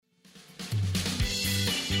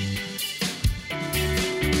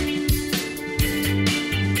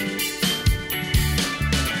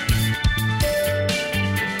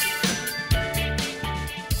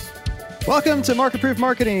Welcome to Market Proof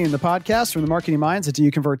Marketing, the podcast from the marketing minds at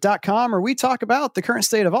doyouconvert.com, where we talk about the current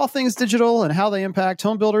state of all things digital and how they impact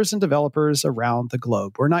home builders and developers around the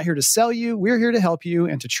globe. We're not here to sell you. We're here to help you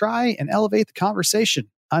and to try and elevate the conversation.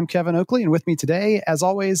 I'm Kevin Oakley, and with me today, as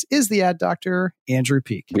always, is the ad doctor, Andrew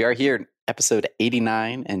Peak. We are here in episode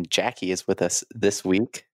 89, and Jackie is with us this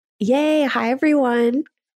week. Yay. Hi, everyone.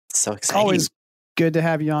 So exciting. Always good to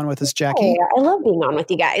have you on with us, Jackie. Hey, I love being on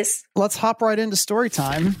with you guys. Let's hop right into story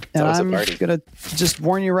time. And I'm going to just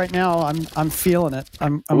warn you right now, I'm feeling it.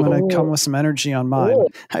 I'm going to come with some energy on mine. Ooh.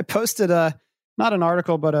 I posted not an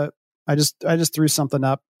article, but I just threw something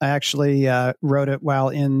up. I actually wrote it while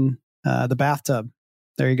in the bathtub.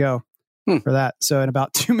 There you go for that. So in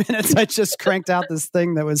about 2 minutes, I just cranked out this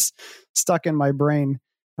thing that was stuck in my brain.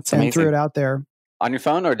 That's amazing. And threw it out there. On your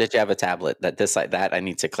phone, or did you have a tablet? That I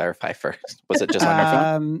need to clarify first. Was it just on your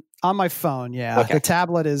phone? On my phone, yeah. Okay. The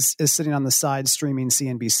tablet is sitting on the side streaming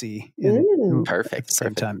CNBC. Perfect. At the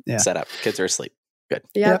same time. Yeah. Set up. Kids are asleep. Good.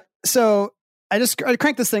 Yep. So I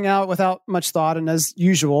cranked this thing out without much thought. And as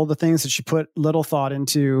usual, the things that you put little thought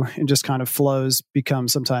into and just kind of flows become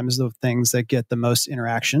sometimes the things that get the most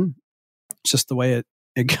interaction. It's just the way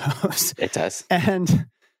it goes. It does. And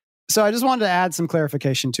so I just wanted to add some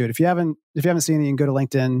clarification to it. If you haven't seen it, you can go to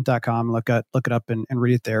LinkedIn.com, look it up and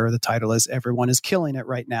read it there. The title is "Everyone is Killing It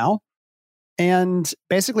Right Now." And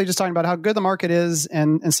basically just talking about how good the market is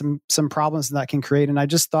and some problems that can create. And I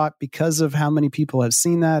just thought, because of how many people have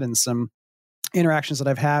seen that and some interactions that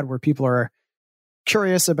I've had where people are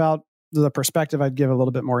curious about the perspective, I'd give a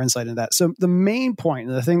little bit more insight into that. So the main point,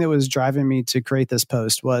 the thing that was driving me to create this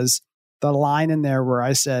post, was the line in there where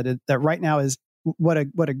I said that right now is what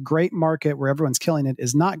a great market where everyone's killing it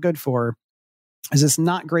is not good for, is it's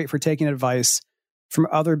not great for taking advice from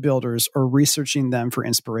other builders or researching them for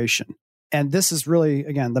inspiration. And this is really,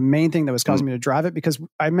 again, the main thing that was causing me to drive it, because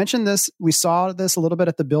I mentioned this, we saw this a little bit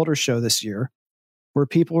at the Builder Show this year, where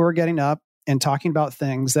people were getting up and talking about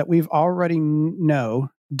things that we've already know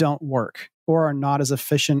don't work or are not as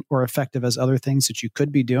efficient or effective as other things that you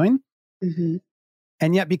could be doing. Mm-hmm.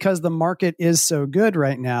 And yet, because the market is so good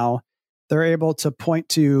right now, they're able to point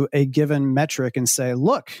to a given metric and say,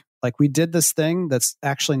 look, like we did this thing that's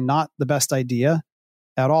actually not the best idea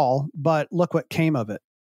at all, but look what came of it.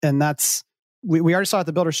 And that's, we already saw it at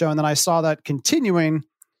the Builder Show. And then I saw that continuing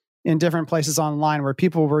in different places online where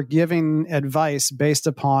people were giving advice based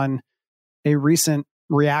upon a recent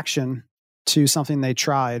reaction to something they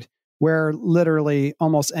tried, where literally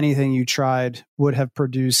almost anything you tried would have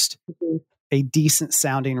produced a decent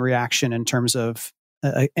sounding reaction in terms of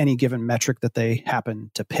any given metric that they happen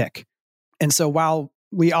to pick. And so while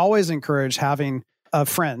we always encourage having a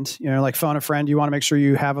friend, like phone a friend, you want to make sure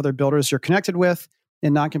you have other builders you're connected with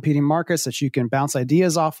in non-competing markets that you can bounce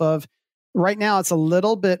ideas off of. Right now, it's a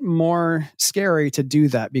little bit more scary to do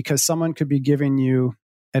that, because someone could be giving you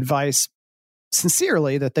advice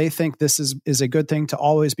sincerely that they think this is a good thing to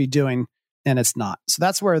always be doing, and it's not. So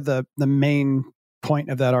that's where the main point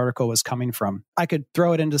of that article was coming from. I could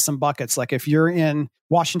throw it into some buckets. Like if you're in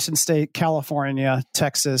Washington State, California,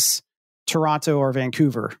 Texas, Toronto, or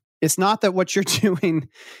Vancouver, it's not that what you're doing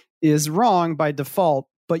is wrong by default,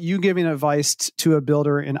 but you giving advice to a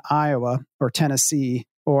builder in Iowa or Tennessee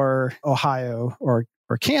or Ohio or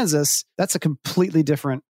Kansas, that's a completely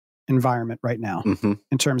different environment right now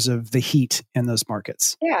in terms of the heat in those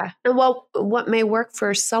markets. Yeah. And what may work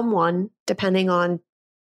for someone, depending on,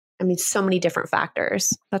 so many different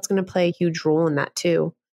factors. That's going to play a huge role in that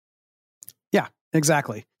too. Yeah,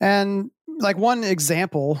 exactly. And like one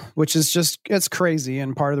example, which is it's crazy.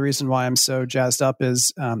 And part of the reason why I'm so jazzed up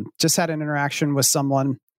is just had an interaction with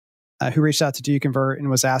someone who reached out to Do You Convert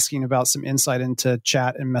and was asking about some insight into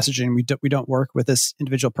chat and messaging. We don't work with this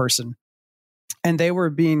individual person. And they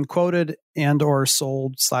were being quoted and or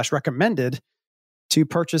sold / recommended to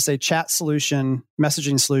purchase a chat solution,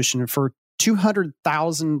 messaging solution for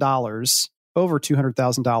 $200,000, over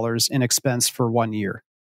 $200,000 in expense for 1 year.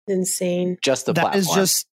 Insane. Just the platform. That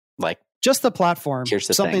is just the platform. Here's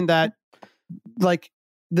the something thing. That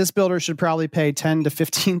this builder should probably pay $10,000 to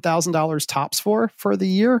 $15,000 tops for the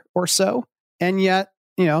year or so. And yet,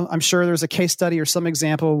 I'm sure there's a case study or some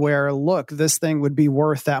example where, look, this thing would be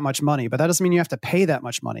worth that much money, but that doesn't mean you have to pay that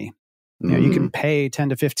much money. You can pay 10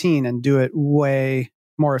 to 15 and do it way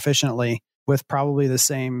more efficiently with probably the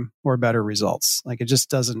same or better results. Like it just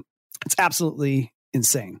doesn't, it's absolutely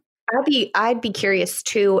insane. I'd be curious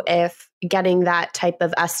too, if getting that type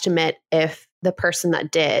of estimate, if the person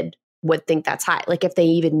that did would think that's high, like if they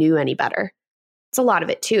even knew any better. It's a lot of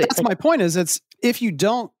it too. That's my point is if you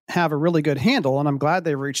don't have a really good handle, and I'm glad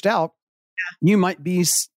they reached out, you might be,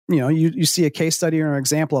 you see a case study or an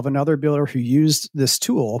example of another builder who used this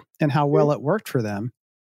tool and how well it worked for them.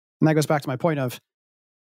 And that goes back to my point of,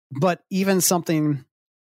 but even something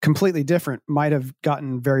completely different might have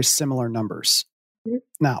gotten very similar numbers. Mm-hmm.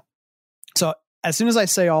 Now, so as soon as I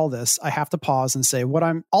say all this, I have to pause and say what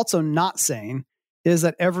I'm also not saying is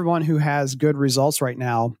that everyone who has good results right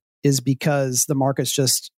now is because the market's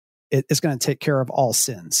just, it's going to take care of all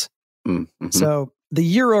sins. Mm-hmm. So the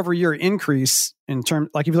year over year increase in terms,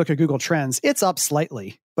 like if you look at Google Trends, it's up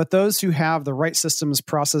slightly, but those who have the right systems,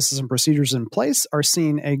 processes, and procedures in place are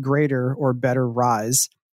seeing a greater or better rise,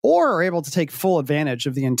 or are able to take full advantage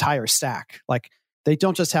of the entire stack. Like they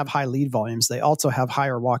don't just have high lead volumes, they also have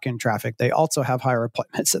higher walk-in traffic, they also have higher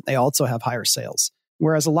appointments, and they also have higher sales.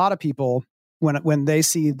 Whereas a lot of people, when they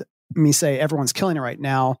see me say everyone's killing it right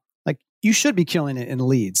now, like you should be killing it in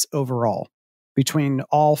leads overall between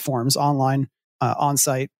all forms, online,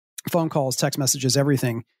 on-site, phone calls, text messages,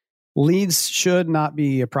 everything. Leads should not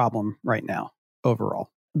be a problem right now overall.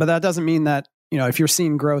 But that doesn't mean that, if you're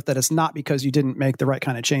seeing growth, that it's not because you didn't make the right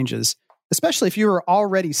kind of changes, especially if you were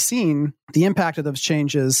already seeing the impact of those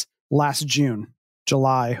changes last June,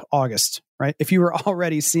 July, August, right? If you were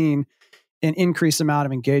already seeing an increased amount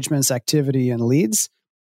of engagements, activity, and leads,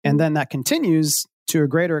 and then that continues to a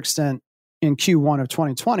greater extent in Q1 of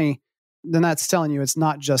 2020, then that's telling you it's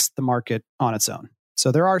not just the market on its own.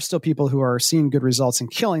 So there are still people who are seeing good results and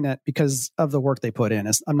killing it because of the work they put in.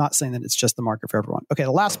 I'm not saying that it's just the market for everyone. Okay,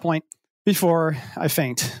 the last point before I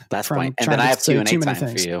faint. Last point. And then I have Q&A time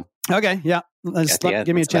for you. Okay, yeah.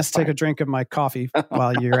 Give me a chance to take a drink of my coffee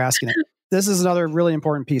while you're asking it. This is another really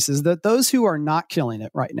important piece, is that those who are not killing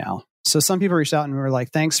it right now. So some people reached out and were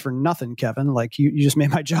like, thanks for nothing, Kevin. Like you just made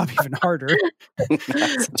my job even harder.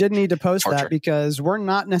 Didn't need to post that because we're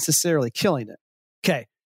not necessarily killing it. Okay.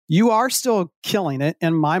 You are still killing it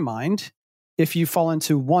in my mind if you fall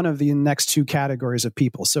into one of the next two categories of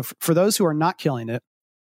people. So for those who are not killing it,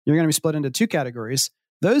 you're going to be split into two categories.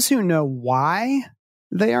 Those who know why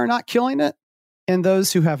they are not killing it and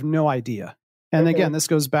those who have no idea. And again, this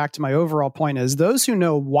goes back to my overall point is those who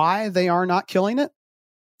know why they are not killing it.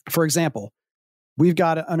 For example, we've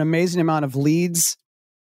got an amazing amount of leads,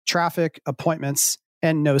 traffic, appointments,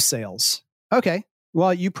 and no sales. Okay,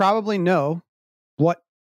 well, you probably know what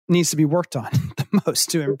needs to be worked on the most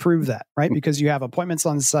to improve that, right? Because you have appointments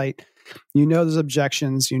on site, you know there's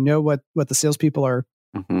objections, you know what the salespeople are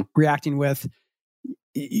reacting with.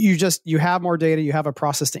 You have more data, you have a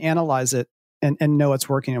process to analyze it and know what's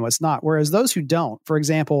working and what's not. Whereas those who don't, for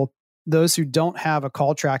example, those who don't have a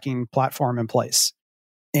call tracking platform in place.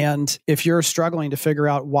 And if you're struggling to figure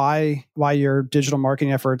out why your digital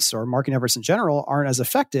marketing efforts or marketing efforts in general aren't as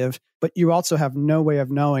effective, but you also have no way of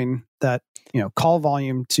knowing that, call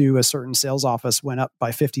volume to a certain sales office went up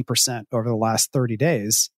by 50% over the last 30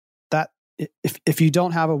 days, that if you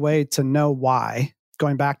don't have a way to know why,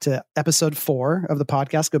 going back to episode 4 of the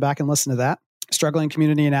podcast, go back and listen to that, struggling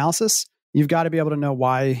community analysis, you've got to be able to know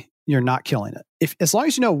why you're not killing it. As long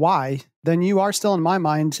as you know why, then you are still, in my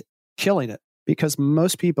mind, killing it. Because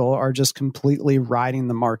most people are just completely riding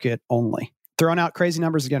the market only. Throwing out crazy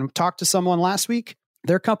numbers again. Talked to someone last week.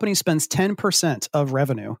 Their company spends 10% of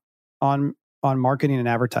revenue on marketing and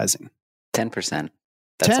advertising. 10%.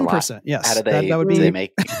 That's 10%. Yes. How do they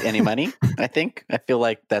make any money? I feel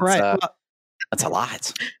like that's right. That's a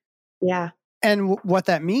lot. Yeah. And what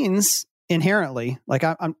that means inherently, like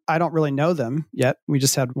I don't really know them yet. We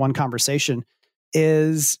just had one conversation.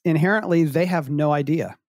 Is inherently they have no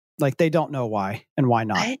idea. Like they don't know why and why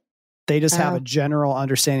not. What? They just have a general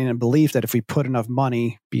understanding and belief that if we put enough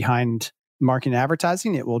money behind marketing and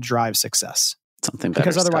advertising, it will drive success. Something better.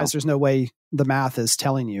 Because otherwise there's no way the math is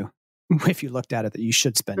telling you, if you looked at it, that you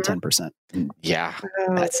should spend 10%. Yeah,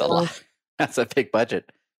 that's a lot. That's a big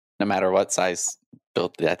budget. No matter what size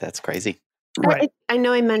build, that's crazy. Right. I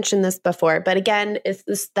know I mentioned this before, but again,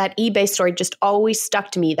 it's that eBay story just always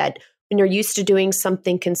stuck to me that when you're used to doing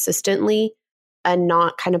something consistently, and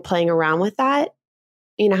not kind of playing around with that,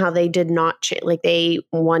 how they did not like they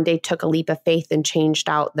one day took a leap of faith and changed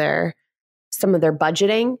out some of their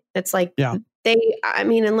budgeting. It's like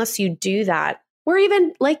unless you do that, or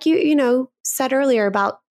even like you said earlier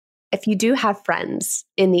about if you do have friends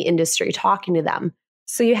in the industry, talking to them,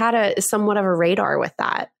 so you had a somewhat of a radar with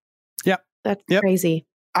that. Yep, that's crazy.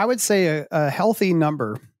 I would say a healthy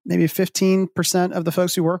number, maybe 15% of the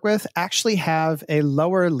folks we work with actually have a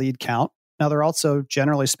lower lead count. Now, they're also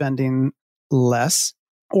generally spending less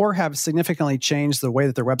or have significantly changed the way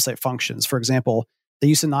that their website functions. For example, they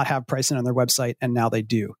used to not have pricing on their website, and now they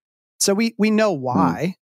do. So we know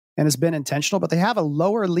why, and it's been intentional, but they have a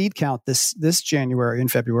lower lead count this January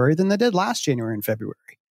and February than they did last January and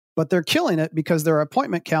February. but they're killing it because their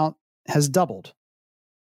appointment count has doubled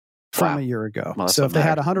from a year ago. Well, so if they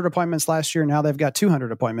had 100 appointments last year, now they've got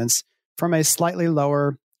 200 appointments from a slightly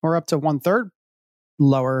lower or up to 1/3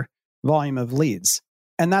 lower volume of leads.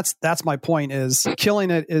 And that's my point, is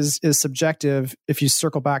killing it is subjective. If you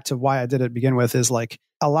circle back to why I did it to begin with, is like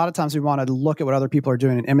a lot of times we want to look at what other people are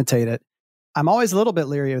doing and imitate it. I'm always a little bit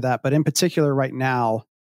leery of that, but in particular right now,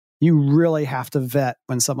 you really have to vet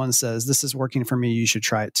when someone says, this is working for me, you should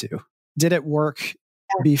try it too. Did it work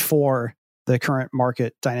before the current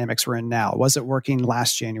market dynamics we're in now? Was it working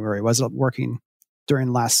last January? Was it working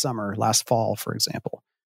during last summer, last fall, for example?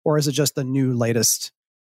 Or is it just the new latest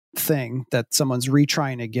thing that someone's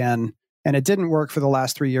retrying again? And it didn't work for the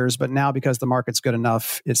last 3 years, but now because the market's good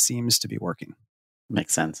enough, it seems to be working.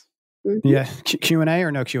 Makes sense. Yeah. Q&A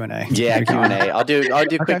or no Q&A? Yeah, Q&A. I'll do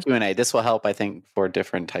Okay. quick Q&A. This will help, I think, for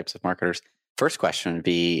different types of marketers. First question would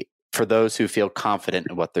be, for those who feel confident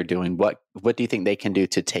in what they're doing, what do you think they can do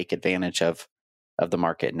to take advantage of the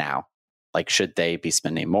market now? Like, should they be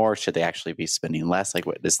spending more? Should they actually be spending less? Like,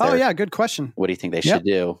 what is there? Oh, yeah. Good question. What do you think they should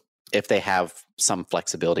do if they have some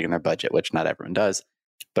flexibility in their budget, which not everyone does?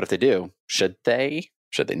 But if they do, should they?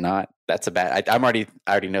 Should they not? That's a bad. I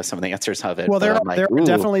already know some of the answers of it. Well, there like, are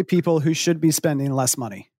definitely people who should be spending less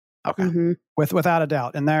money. Okay. Mm-hmm. Without a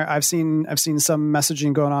doubt. And there, I've seen some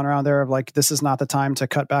messaging going on around there of like, this is not the time to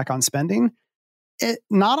cut back on spending.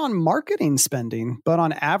 Not on marketing spending, but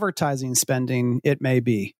on advertising spending, it may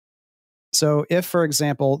be. So if, for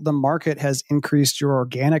example, the market has increased your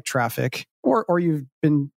organic traffic, or you've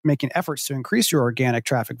been making efforts to increase your organic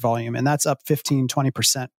traffic volume, and that's up 15,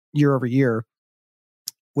 20% year over year,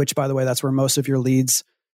 which, by the way, that's where most of your leads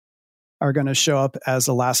are going to show up as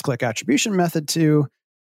a last click attribution method too,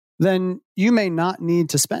 then you may not need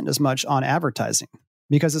to spend as much on advertising,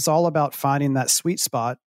 because it's all about finding that sweet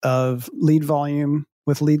spot of lead volume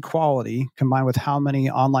with lead quality, combined with how many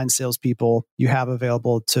online salespeople you have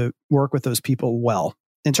available to work with those people well.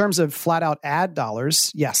 In terms of flat out ad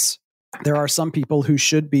dollars, yes, there are some people who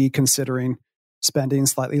should be considering spending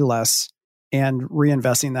slightly less and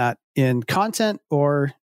reinvesting that in content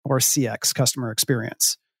or CX, customer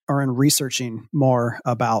experience, or in researching more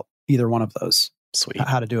about either one of those. Sweet.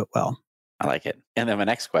 How to do it well. I like it. And then my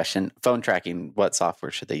next question, phone tracking, what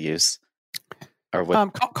software should they use? Or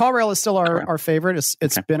what? CallRail is still our favorite.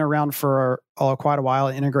 It's been around for quite a while.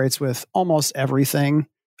 It integrates with almost everything.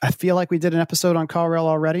 I feel like we did an episode on CallRail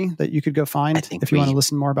already that you could go find if you want to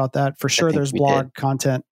listen more about that. For sure, there's blog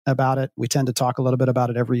content about it. We tend to talk a little bit about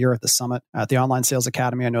it every year at the summit. At the Online Sales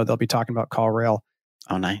Academy, I know they'll be talking about CallRail.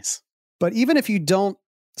 Oh, nice. But even if you don't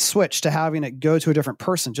switch to having it go to a different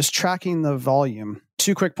person, just tracking the volume.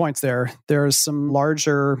 2 quick points there. There's some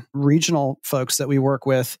larger regional folks that we work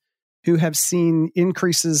with who have seen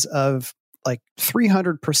increases of like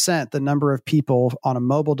 300% the number of people on a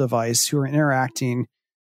mobile device who are interacting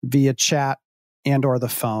via chat and or the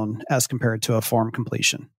phone as compared to a form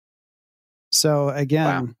completion. So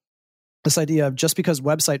again, this idea of just because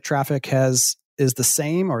website traffic is the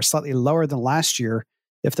same or slightly lower than last year,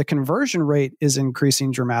 if the conversion rate is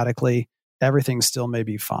increasing dramatically, everything still may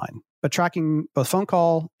be fine. But tracking both phone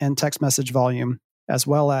call and text message volume, as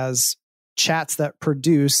well as chats that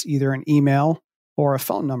produce either an email or a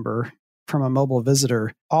phone number from a mobile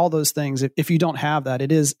visitor, all those things, if you don't have that,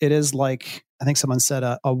 it is like, I think someone said,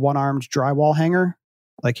 a one-armed drywall hanger.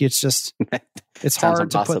 Like it's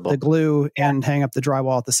hard to put the glue and hang up the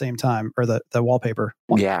drywall at the same time, or the wallpaper.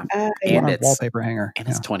 And wallpaper hanger. And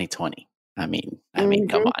it's 2020. I mean,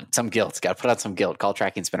 come on, some guilt. Got to put on some guilt. Call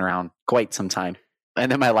tracking's been around quite some time. And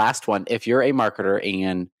then my last one, if you're a marketer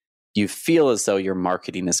and you feel as though your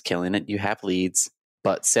marketing is killing it, you have leads,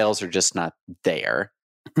 but sales are just not there.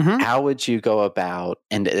 Mm-hmm. How would you go about,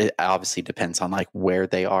 and it obviously depends on like where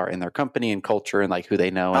they are in their company and culture and like who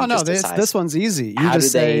they know. Oh, no, this one's easy. You how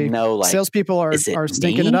just do they say, know, like, salespeople are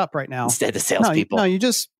stinking it up right now. Instead of salespeople. No, you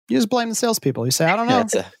just blame the salespeople. You say, I don't know.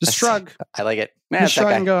 Just shrug. I like it. Just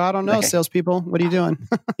shrug and go, I don't know, salespeople. What are you doing?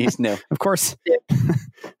 He's new. Of course.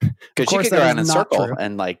 Because you could go around in a circle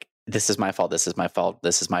and like, this is my fault. This is my fault.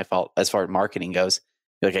 This is my fault. As far as marketing goes,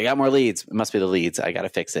 you're like, I got more leads. It must be the leads. I got to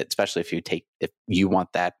fix it. Especially if you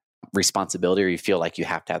want that responsibility, or you feel like you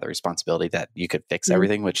have to have the responsibility that you could fix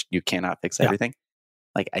everything, which you cannot fix everything.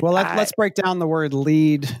 Like, let's break down the word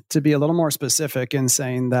lead to be a little more specific in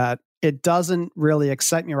saying that it doesn't really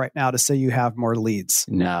excite me right now to say you have more leads.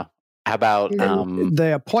 No. How about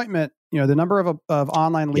the appointment? The number of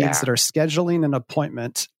online leads that are scheduling an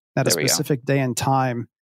appointment at a specific day and time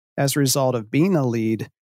as a result of being a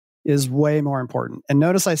lead is way more important. And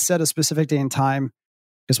notice I said a specific day and time,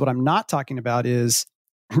 because what I'm not talking about is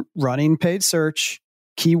running paid search,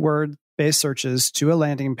 keyword-based searches to a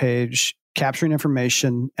landing page, capturing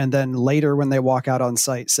information, and then later when they walk out on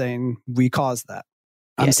site saying, we caused that.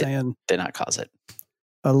 I'm saying did not cause it.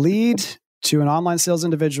 A lead to an online sales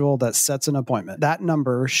individual that sets an appointment. That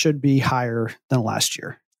number should be higher than last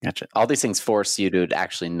year. Gotcha. All these things force you to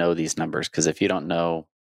actually know these numbers, because if you don't know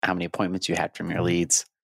how many appointments you had from your leads,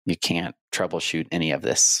 you can't troubleshoot any of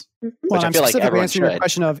this. Well, Which I feel like everyone answering should. The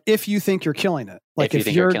question of if you think you're killing it. Like if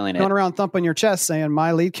you're going around thumping your chest saying,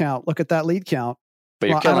 my lead count, look at that lead count. But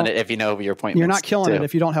you're killing it if you know your appointments. You're not killing it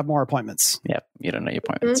if you don't have more appointments. Yep. You don't know your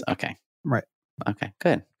appointments. Mm-hmm. Okay. Right. Okay.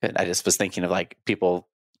 Good. I just was thinking of like people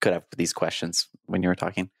could have these questions when you were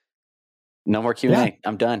talking. No more Q&A. Yeah.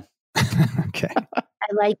 I'm done. Okay.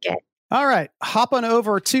 I like it. All right. Hopping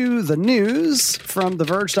over to the news from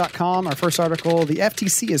TheVerge.com. Our first article, the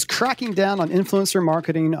FTC is cracking down on influencer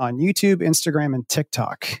marketing on YouTube, Instagram, and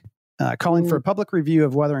TikTok, calling for a public review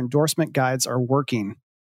of whether endorsement guides are working.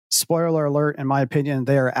 Spoiler alert, in my opinion,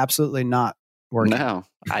 they are absolutely not working. No.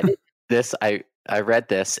 I read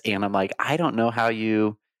this and I'm like, I don't know how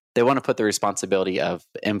they want to put the responsibility of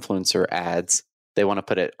influencer ads. They want to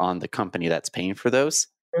put it on the company that's paying for those.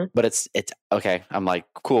 But it's okay. I'm like,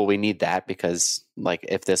 cool, we need that because like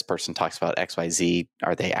if this person talks about XYZ,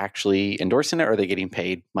 are they actually endorsing it or are they getting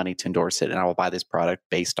paid money to endorse it? And I will buy this product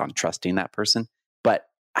based on trusting that person. But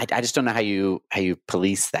I just don't know how you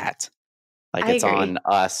police that. Like it's on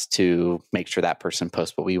us to make sure that person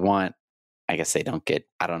posts what we want. I guess they don't get,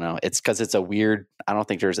 I don't know. It's because it's a weird, I don't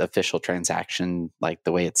think there's official transaction like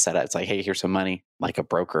the way it's set up. It's like, hey, here's some money, like a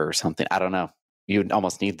broker or something. I don't know. You'd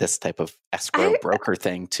almost need this type of escrow broker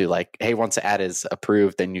thing to like, hey, once the ad is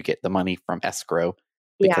approved, then you get the money from escrow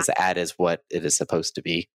because the ad is what it is supposed to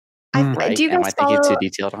be. Right? Do you guys Am I thinking too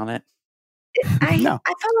detailed on it? I follow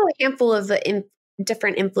a handful of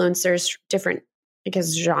different influencers, different, I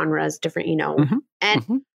guess, genres, different,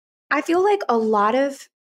 and I feel like a lot of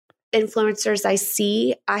influencers I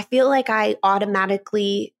see, I feel like I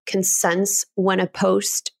automatically can sense when a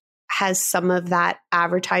post has some of that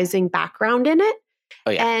advertising background in it.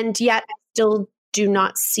 Oh, yeah. And yet I still do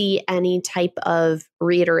not see any type of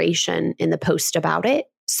reiteration in the post about it.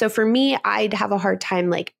 So for me, I'd have a hard time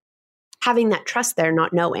like having that trust there,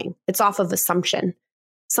 not knowing. It's off of assumption.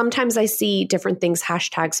 Sometimes I see different things,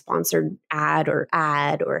 hashtag sponsored ad,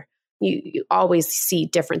 or you always see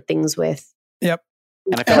different things with. Yep.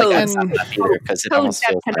 And I feel like that's not either because it almost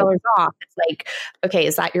feels $10 off. It's like, okay,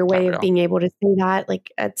 is that your way of being able to say that?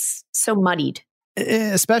 Like, it's so muddied.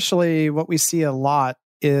 Especially what we see a lot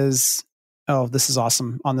is, oh, this is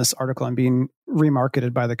awesome on this article. I'm being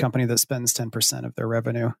remarketed by the company that spends 10% of their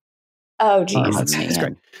revenue. Oh, geez. That's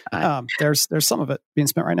great. There's some of it being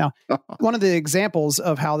spent right now. One of the examples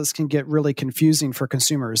of how this can get really confusing for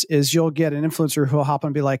consumers is you'll get an influencer who will hop on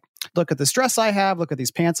and be like, look at this dress I have, look at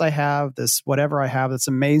these pants I have, this whatever I have, that's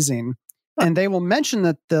amazing. And they will mention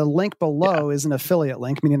that the link below is an affiliate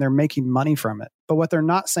link, meaning they're making money from it. But what they're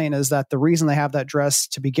not saying is that the reason they have that dress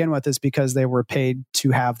to begin with is because they were paid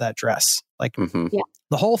to have that dress. Like the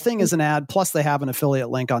whole thing is an ad, plus they have an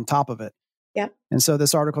affiliate link on top of it. Yeah. And so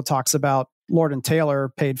this article talks about Lord &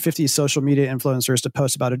 Taylor paid 50 social media influencers to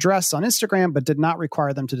post about a dress on Instagram, but did not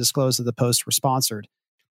require them to disclose that the posts were sponsored.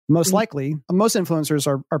 Most likely, most influencers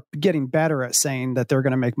are getting better at saying that they're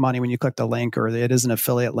going to make money when you click the link or it is an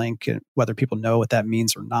affiliate link, whether people know what that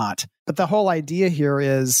means or not. But the whole idea here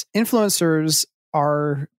is influencers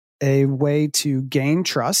are a way to gain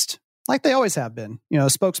trust, like they always have been. A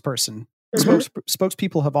spokesperson.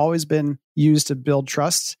 Spokespeople have always been used to build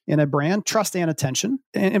trust in a brand, trust and attention.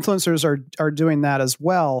 And influencers are doing that as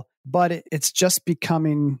well, but it's just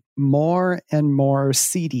becoming more and more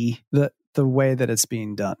seedy the way that it's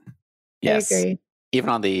being done. Yes. I agree. Even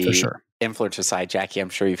on the influencer side, Jackie, I'm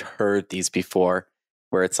sure you've heard these before,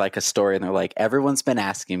 where it's like a story and they're like, everyone's been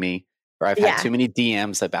asking me, or I've had too many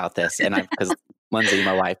DMs about this. And because Lindsay,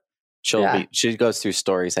 my wife, she goes through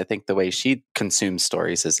stories. I think the way she consumes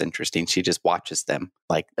stories is interesting. She just watches them.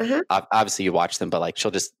 Like obviously you watch them, but like she'll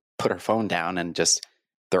just put her phone down and just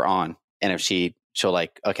they're on. And if she'll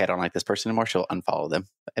like, okay, I don't like this person anymore, she'll unfollow them.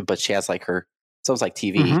 But she has like it's almost like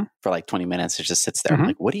TV for like 20 minutes. It just sits there. I'm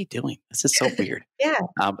like, what are you doing? This is so weird.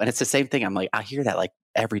 And it's the same thing. I'm like, I hear that like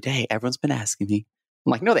every day. Everyone's been asking me. I'm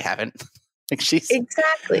like, no, they haven't. Like she's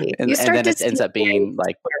exactly. And then it ends up being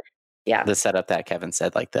like the setup that Kevin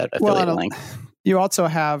said, like that affiliate link. You also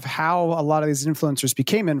have how a lot of these influencers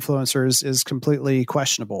became influencers is completely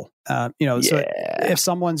questionable. So if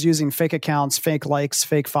someone's using fake accounts, fake likes,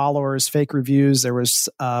 fake followers, fake reviews, there was,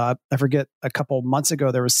 I forget, a couple months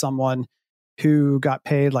ago, there was someone who got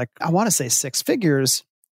paid like, I want to say 6 figures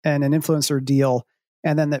and an influencer deal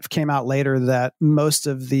And then that came out later that most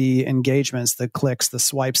of the engagements, the clicks, the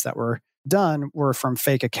swipes that were done were from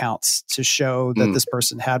fake accounts to show that this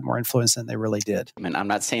person had more influence than they really did. I mean, I'm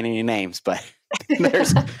not saying any names, but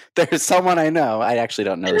there's someone I know. I actually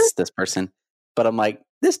don't know this person, but I'm like,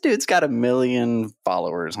 this dude's got 1 million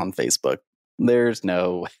followers on Facebook. There's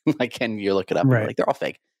no, like, can you look it up? Right. Like, they're all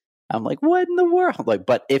fake. I'm like, what in the world? Like,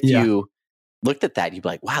 but if you looked at that, you'd be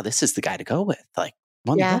like, wow, this is the guy to go with. Like,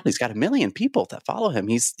 he's got 1 million people that follow him.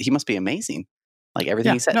 He must be amazing. Like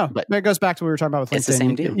everything he said. No, but it goes back to what we were talking about with LinkedIn. It's the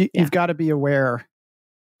same deal. You've got to be aware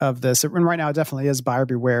of this. And right now it definitely is buyer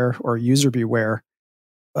beware or user beware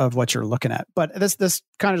of what you're looking at. But this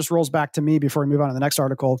kind of just rolls back to me before we move on to the next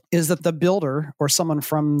article, is that the builder or someone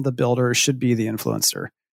from the builder should be the influencer.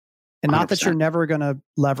 And not 100%. That you're never going to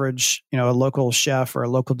leverage, a local chef or a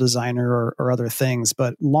local designer or other things,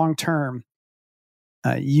 but long term,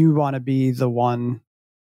 you want to be the one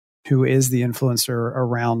who is the influencer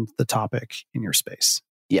around the topic in your space.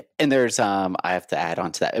 Yep. And there's, I have to add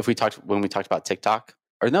on to that. When we talked about TikTok,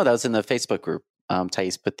 or no, that was in the Facebook group.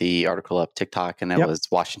 Thais put the article up, TikTok, and it was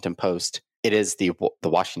Washington Post. It is the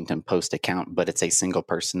Washington Post account, but it's a single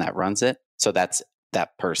person that runs it. So that's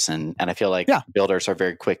that person. And I feel like builders are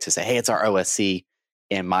very quick to say, hey, it's our OSC.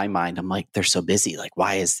 In my mind, I'm like, they're so busy. Like,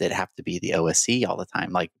 why does it have to be the OSC all the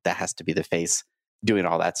time? Like, that has to be the face doing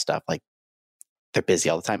all that stuff. Like, they're busy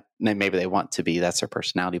all the time. And maybe they want to be, that's their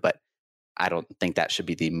personality, but I don't think that should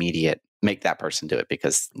be the immediate, make that person do it,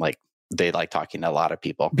 because like they like talking to a lot of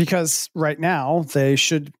people. Because right now they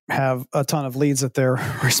should have a ton of leads that they're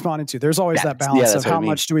responding to. There's always that balance of how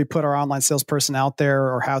much do we put our online salesperson out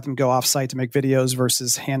there or have them go off site to make videos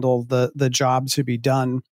versus handle the job to be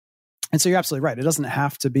done. And so you're absolutely right. It doesn't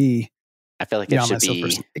have to be. I feel like it should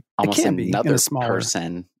be almost another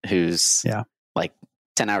person who's like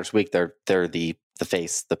 10 hours a week. They're the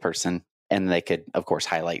face, the person, and they could of course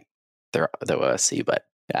highlight the OSC, but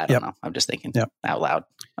I don't know. I'm just thinking out loud.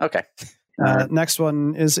 Okay. Next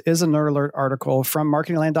one is a Nerd Alert article from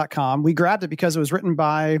marketingland.com. We grabbed it because it was written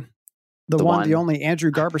by the only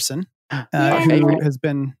Andrew Garberson, who has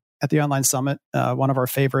been at the Online Summit, one of our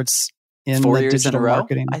favorites in 4 the years digital in a row,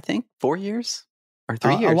 marketing. I think 4 years or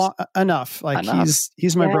 3 years. Enough. Like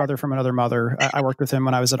he's my brother from another mother. I worked with him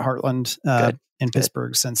when I was at Heartland in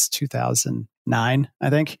Pittsburgh since 2009, I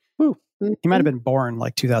think. Woo. He might have been born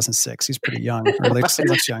like 2006. He's pretty young. Or he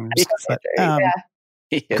looks young.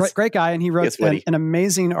 But, great guy. And he wrote an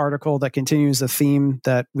amazing article that continues a theme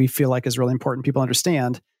that we feel like is really important people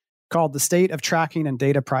understand, called The State of Tracking and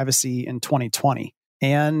Data Privacy in 2020.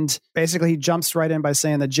 And basically he jumps right in by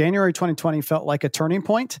saying that January 2020 felt like a turning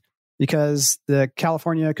point because the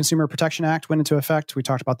California Consumer Protection Act went into effect. We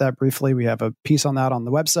talked about that briefly. We have a piece on that on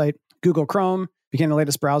the website. Google Chrome became the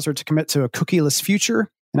latest browser to commit to a cookieless future.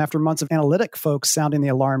 And after months of analytic folks sounding the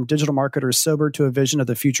alarm, digital marketers sobered to a vision of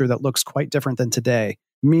the future that looks quite different than today.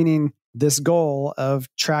 Meaning this goal of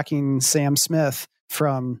tracking Sam Smith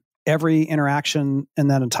from every interaction in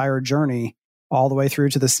that entire journey all the way through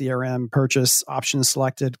to the CRM, purchase, options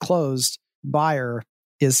selected, closed, buyer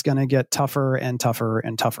is going to get tougher and tougher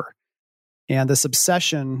and tougher. And this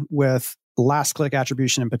obsession with last click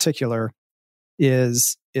attribution in particular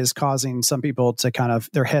is causing some people to kind of,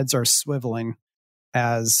 their heads are swiveling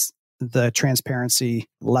as the transparency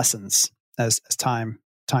lessens as time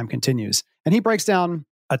continues. And he breaks down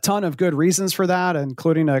a ton of good reasons for that,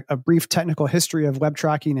 including a brief technical history of web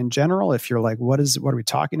tracking in general. If you're like, what are we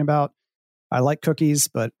talking about? I like cookies,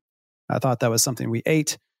 but I thought that was something we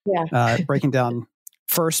ate. Yeah. Breaking down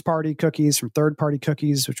first-party cookies from third-party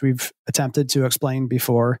cookies, which we've attempted to explain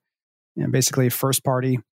before. And basically,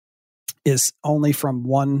 first-party is only from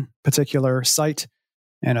one particular site,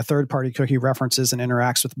 and a third-party cookie references and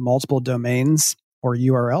interacts with multiple domains or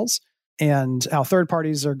URLs, and how third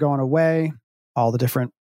parties are going away, all the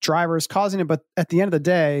different drivers causing it. But at the end of the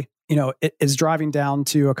day, it is driving down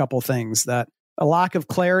to a couple of things. That a lack of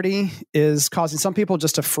clarity is causing some people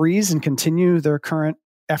just to freeze and continue their current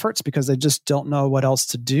efforts because they just don't know what else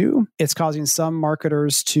to do. It's causing some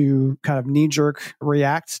marketers to kind of knee-jerk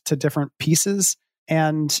react to different pieces.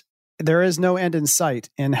 And there is no end in sight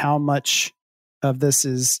in how much of this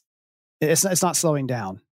it's not slowing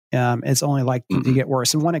down. It's only likely to get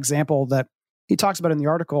worse. And one example that he talks about in the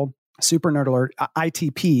article, super nerd alert,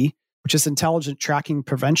 ITP, which is Intelligent Tracking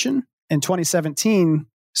Prevention, in 2017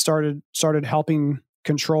 started helping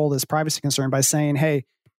control this privacy concern by saying, hey,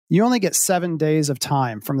 you only get 7 days of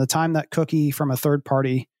time from the time that cookie from a third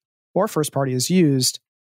party or first party is used,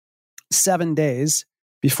 7 days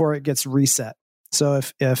before it gets reset. So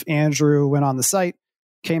if Andrew went on the site,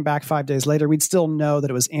 came back 5 days later, we'd still know that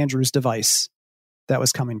it was Andrew's device that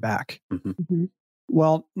was coming back. Mm-hmm.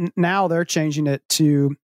 Well, now they're changing it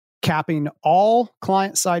to capping all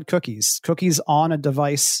client-side cookies on a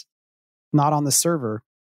device, not on the server,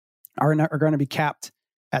 are going to be capped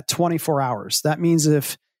at 24 hours. That means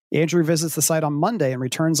if Andrew visits the site on Monday and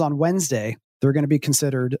returns on Wednesday, they're going to be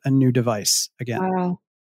considered a new device again. Wow.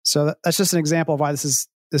 So that's just an example of why this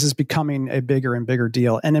is becoming a bigger and bigger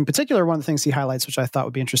deal. And in particular, one of the things he highlights, which I thought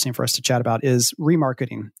would be interesting for us to chat about, is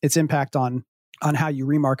remarketing, its impact on how you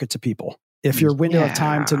remarket to people. If your window of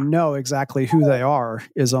time to know exactly who they are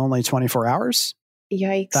is only 24 hours,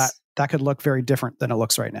 yikes, that could look very different than it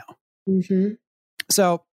looks right now. Mm-hmm.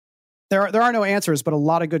 So there are no answers, but a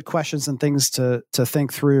lot of good questions and things to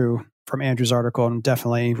think through from Andrew's article, and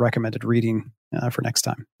definitely recommended reading for next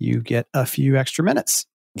time you get a few extra minutes.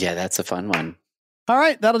 Yeah, that's a fun one. All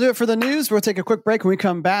right, that'll do it for the news. We'll take a quick break. When we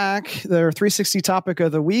come back, the 360 topic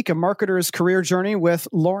of the week, a marketer's career journey with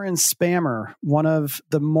Lauren Spamer, one of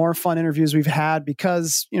the more fun interviews we've had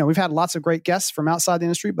because, we've had lots of great guests from outside the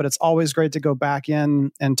industry, but it's always great to go back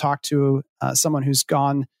in and talk to someone who's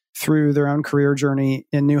gone through their own career journey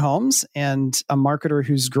in new homes and a marketer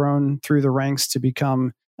who's grown through the ranks to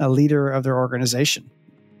become a leader of their organization.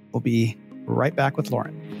 We'll be right back with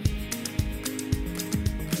Lauren.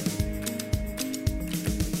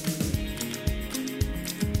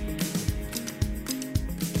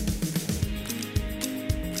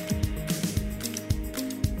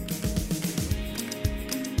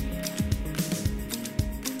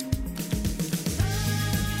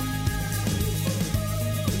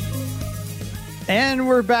 And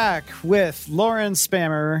we're back with Lauren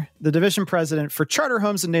Spamer, the division president for Charter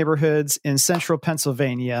Homes and Neighborhoods in Central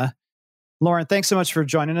Pennsylvania. Lauren, thanks so much for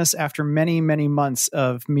joining us after many, many months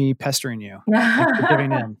of me pestering you. Thanks for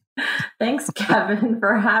giving in. Thanks, Kevin,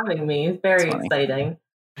 for having me. It's very exciting.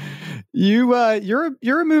 You're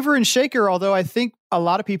a mover and shaker, although I think a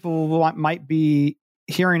lot of people might be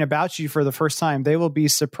hearing about you for the first time. They will be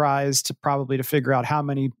surprised to figure out how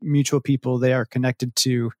many mutual people they are connected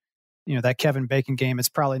to. That Kevin Bacon game, it's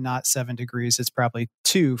probably not 7 degrees. It's probably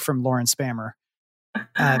 2 from Lauren Spamer.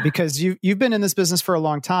 Because you've been in this business for a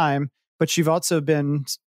long time, but you've also been,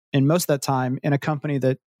 in most of that time, in a company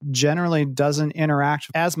that generally doesn't interact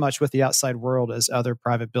as much with the outside world as other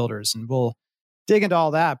private builders. And we'll dig into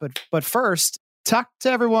all that. But first, talk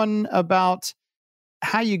to everyone about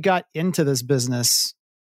how you got into this business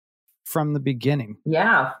from the beginning.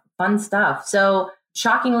 Yeah, fun stuff. So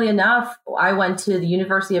shockingly enough, I went to the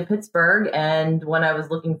University of Pittsburgh, and when I was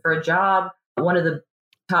looking for a job, one of the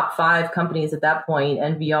top 5 companies at that point,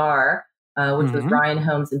 NVR, which was Ryan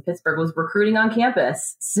Homes in Pittsburgh, was recruiting on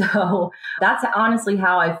campus. So that's honestly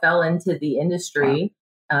how I fell into the industry.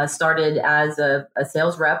 Started as a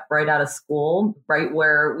sales rep right out of school, right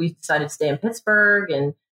where we decided to stay in Pittsburgh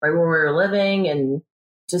and right where we were living, and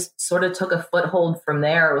just sort of took a foothold from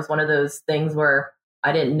there. It was one of those things where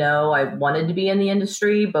I didn't know I wanted to be in the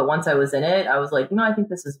industry, but once I was in it, I was like, no, I think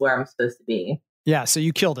this is where I'm supposed to be. Yeah. So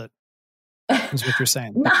you killed it, is what you're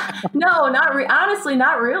saying. Honestly,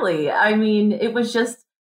 not really. I mean, it was just,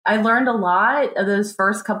 I learned a lot of those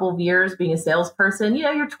first couple of years being a salesperson.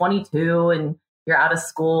 You're 22 and you're out of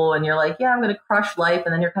school and you're like, yeah, I'm going to crush life.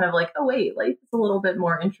 And then you're kind of like, oh, wait, life is a little bit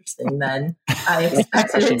more interesting than I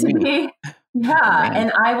expected it to be. Yeah.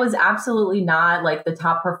 And I was absolutely not like the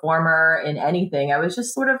top performer in anything. I was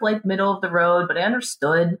just sort of like middle of the road, but I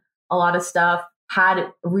understood a lot of stuff,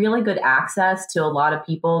 had really good access to a lot of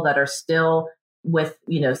people that are still with,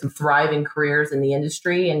 some thriving careers in the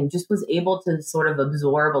industry, and just was able to sort of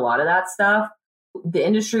absorb a lot of that stuff. The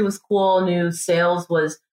industry was cool. Knew sales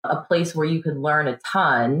was a place where you could learn a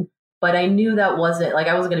ton, but I knew that wasn't like,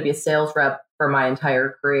 I wasn't going to be a sales rep for my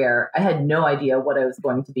entire career. I had no idea what I was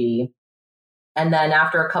going to be. And then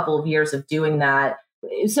after a couple of years of doing that,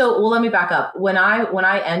 let me back up. When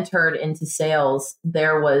I entered into sales,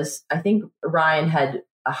 there was, I think Ryan had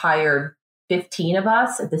hired 15 of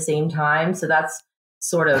us at the same time. So that's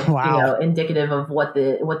sort of, indicative of what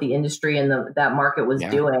the industry and that market was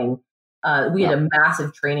doing. We had a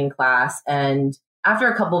massive training class. And after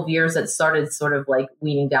a couple of years, that started sort of like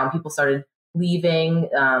weaning down. People started leaving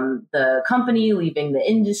the company, leaving the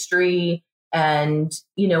industry. And,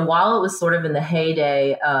 while it was sort of in the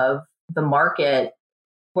heyday of the market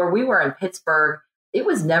where we were in Pittsburgh, it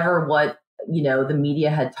was never what, the media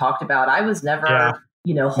had talked about. I was never,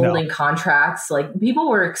 holding contracts. Like, people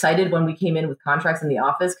were excited when we came in with contracts in the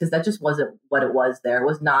office because that just wasn't what it was there. It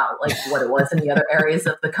was not like what it was in the other areas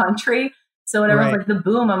of the country. So when everyone's like the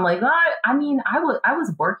boom, I'm like, I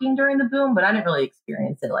was working during the boom, but I didn't really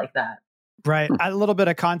experience it like that. Right. A little bit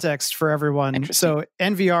of context for everyone. So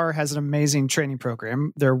NVR has an amazing training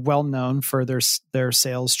program. They're well known for their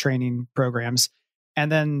sales training programs.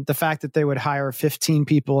 And then the fact that they would hire 15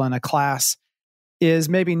 people in a class is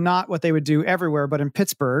maybe not what they would do everywhere, but in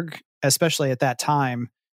Pittsburgh, especially at that time,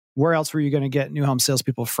 where else were you going to get new home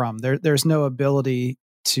salespeople from? There's no ability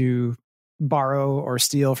to borrow or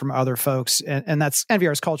steal from other folks. And that's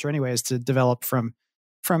NVR's culture anyways, to develop from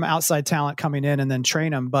outside talent coming in and then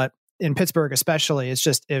train them. But in Pittsburgh, especially,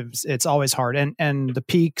 it's always hard. And the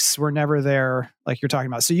peaks were never there, like you're talking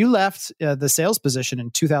about. So you left the sales position in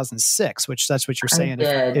 2006, which that's what you're saying.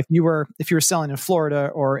 If you were selling in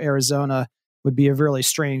Florida or Arizona, would be a really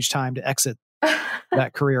strange time to exit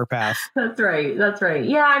that career path. That's right.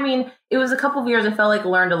 Yeah, I mean, it was a couple of years. I felt like I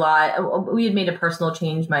learned a lot. We had made a personal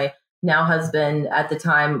change. My now husband at the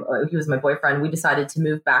time, he was my boyfriend. We decided to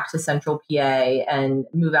move back to Central PA and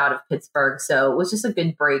move out of Pittsburgh. So it was just a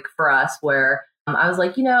good break for us where I was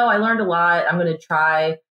like, I learned a lot. I'm going to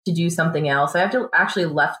try to do something else. I actually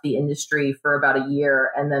left the industry for about a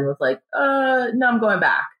year and then was like, no, I'm going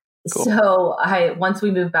back. Cool. So once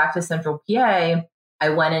we moved back to Central PA, I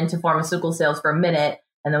went into pharmaceutical sales for a minute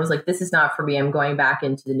and I was like, this is not for me. I'm going back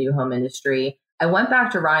into the new home industry. I went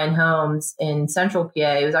back to Ryan Homes in Central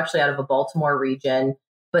PA. It was actually out of a Baltimore region,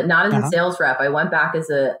 but not as a sales rep. I went back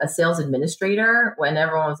as a sales administrator when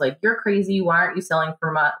everyone was like, you're crazy. Why aren't you selling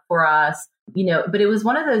for us? But it was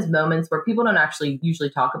one of those moments where people don't actually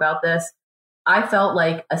usually talk about this. I felt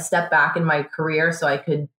like a step back in my career so I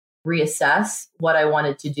could reassess what I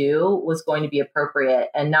wanted to do was going to be appropriate,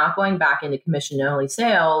 and not going back into commission only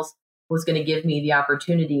sales was going to give me the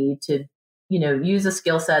opportunity to use a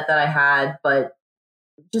skill set that I had, but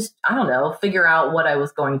just, I don't know, figure out what I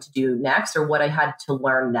was going to do next or what I had to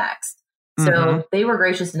learn next. So they were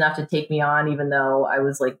gracious enough to take me on, even though I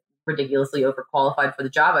was like ridiculously overqualified for the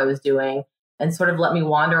job I was doing, and sort of let me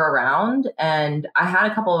wander around. And I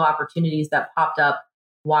had a couple of opportunities that popped up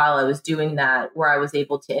while I was doing that, where I was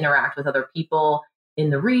able to interact with other people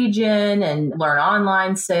in the region and learn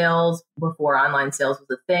online sales before online sales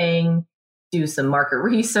was a thing. Do some market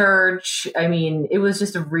research. I mean, it was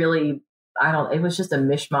just it was just a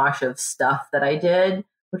mishmash of stuff that I did,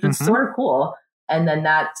 which was sort of cool. And then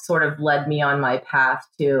that sort of led me on my path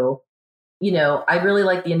to, I really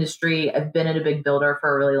like the industry. I've been at a big builder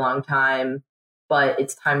for a really long time, but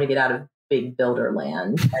it's time to get out of big builder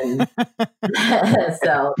land. And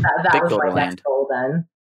so that was my next goal then.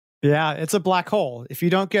 Yeah, it's a black hole. If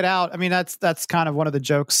you don't get out, I mean, that's kind of one of the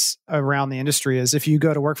jokes around the industry is if you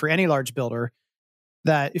go to work for any large builder,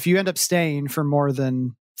 that if you end up staying for more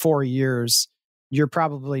than 4 years, you're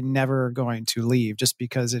probably never going to leave just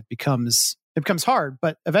because it becomes hard.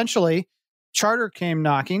 But eventually Charter came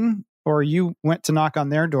knocking, or you went to knock on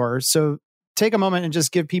their door. So take a moment and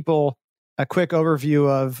just give people a quick overview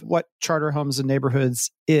of what Charter Homes and Neighborhoods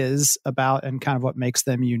is about and kind of what makes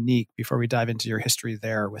them unique before we dive into your history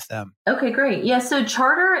there with them. Okay, great. Yeah, so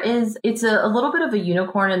Charter it's a little bit of a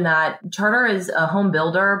unicorn in that Charter is a home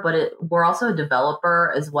builder, but we're also a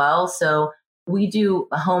developer as well. So we do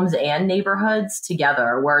homes and neighborhoods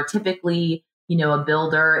together, where typically, a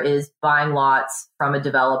builder is buying lots from a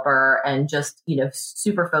developer and just,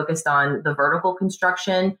 super focused on the vertical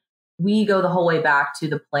construction. We go the whole way back to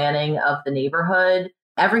the planning of the neighborhood,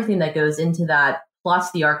 everything that goes into that,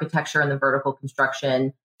 plus the architecture and the vertical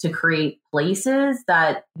construction to create places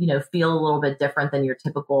that, feel a little bit different than your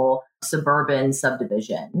typical suburban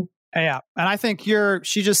subdivision. Yeah. And I think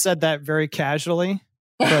she just said that very casually.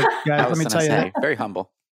 But guys, let me tell you, very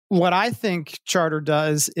humble. What I think Charter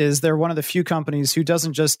does is they're one of the few companies who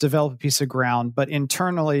doesn't just develop a piece of ground, but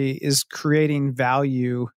internally is creating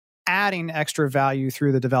value, adding extra value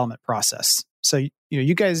through the development process. So,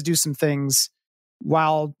 you guys do some things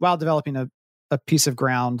while developing a piece of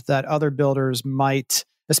ground that other builders might,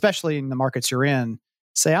 especially in the markets you're in,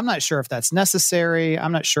 say, I'm not sure if that's necessary.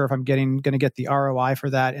 I'm not sure if I'm going to get the ROI for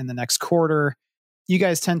that in the next quarter. You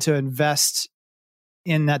guys tend to invest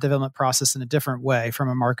in that development process in a different way from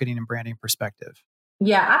a marketing and branding perspective.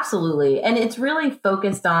 Yeah, absolutely. And it's really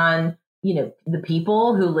focused on, the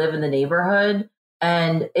people who live in the neighborhood.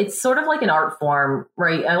 And it's sort of like an art form,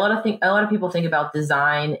 right? A lot of people think about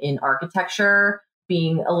design in architecture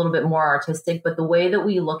being a little bit more artistic, but the way that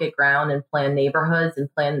we look at ground and plan neighborhoods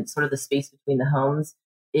and plan sort of the space between the homes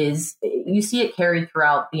is, you see it carried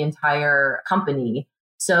throughout the entire company.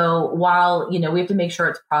 So while, we have to make sure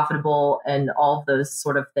it's profitable and all of those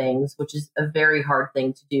sort of things, which is a very hard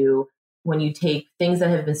thing to do when you take things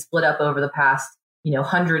that have been split up over the past,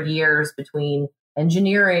 100 years between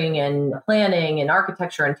engineering and planning and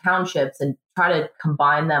architecture and townships, and try to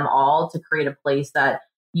combine them all to create a place that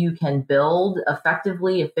you can build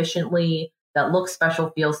effectively, efficiently, that looks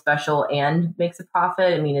special, feels special, and makes a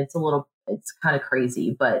profit. I mean, it's kind of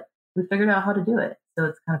crazy, but we figured out how to do it. So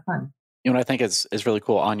it's kind of fun. You know what I think is really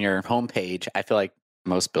cool on your homepage? I feel like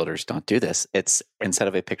most builders don't do this. It's instead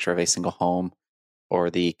of a picture of a single home or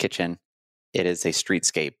the kitchen, it is a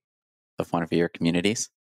streetscape of one of your communities.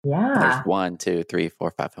 Yeah. And there's 1, 2, 3,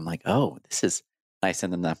 4, 5. I'm like, oh, this is nice.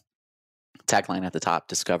 And then the tagline at the top,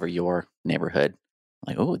 discover your neighborhood.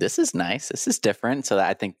 I'm like, oh, this is nice. This is different. So that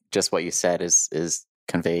I think just what you said is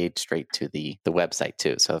conveyed straight to the website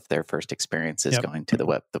too. So if their first experience is going to the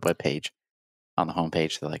web page on the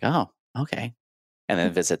homepage, they're like, oh, okay. And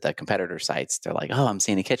then visit the competitor sites. They're like, oh, I'm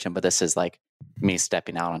seeing a kitchen, but this is like me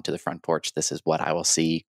stepping out onto the front porch. This is what I will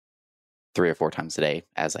see 3 or 4 times a day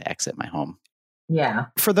as I exit my home. Yeah.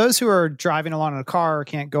 For those who are driving along in a car or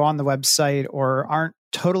can't go on the website or aren't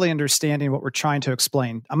totally understanding what we're trying to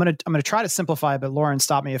explain, I'm gonna try to simplify, but Lauren,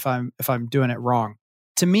 stop me if I'm doing it wrong.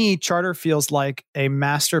 To me, Charter feels like a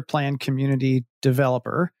master plan community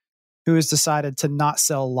developer who has decided to not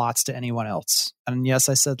sell lots to anyone else. And yes,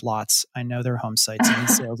 I said lots. I know they're home sites in the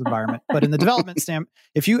sales environment. But in the development stamp,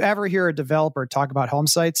 if you ever hear a developer talk about home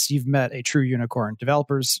sites, you've met a true unicorn.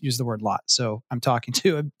 Developers use the word lot. So I'm talking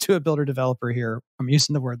to a builder developer here. I'm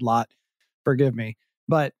using the word lot. Forgive me.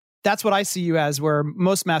 But that's what I see you as, where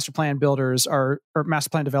most master plan builders or master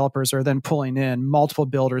plan developers are then pulling in multiple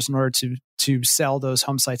builders in order to sell those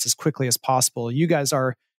home sites as quickly as possible. You guys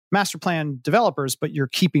are master plan developers, but you're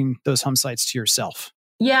keeping those home sites to yourself.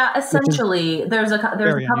 Yeah, essentially, there's a couple.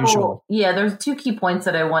 Unusual. Yeah, there's 2 key points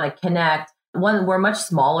that I want to connect. One, we're much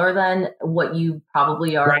smaller than what you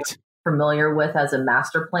probably are familiar with as a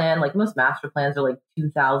master plan. Like most master plans are like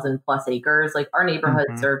 2,000 plus acres. Like our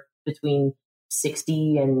neighborhoods are between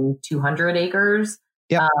 60 and 200 acres.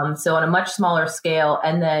 Yep. So on a much smaller scale.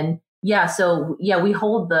 And then, we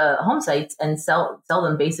hold the home sites and sell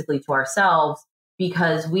them basically to ourselves,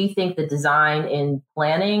 because we think the design and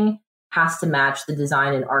planning has to match the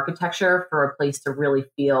design and architecture for a place to really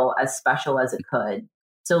feel as special as it could.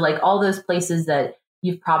 So like all those places that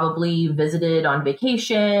you've probably visited on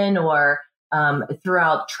vacation or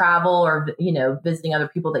throughout travel or, visiting other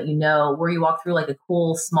people that you know, where you walk through like a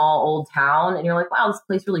cool, small old town and you're like, wow, this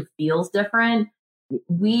place really feels different.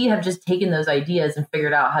 We have just taken those ideas and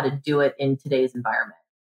figured out how to do it in today's environment.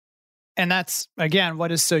 And that's, again,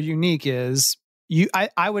 what is so unique is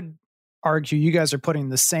I would argue you guys are putting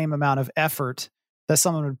the same amount of effort that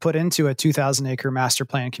someone would put into a 2,000 acre master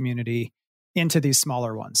plan community into these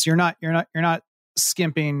smaller ones. You're not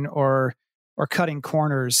skimping or cutting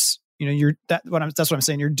corners. That's what I'm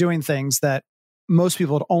saying. You're doing things that most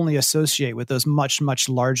people would only associate with those much, much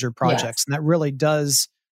larger projects. Yes. And that really does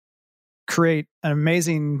create an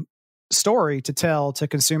amazing story to tell to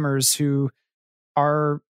consumers who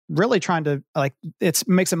are really trying to, it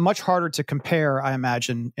makes it much harder to compare, I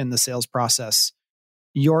imagine, in the sales process,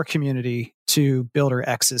 your community to Builder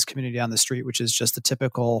X's community on the street, which is just the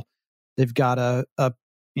typical, they've got a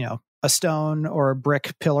stone or a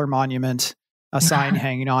brick pillar monument, a sign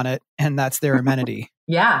hanging on it, and that's their amenity.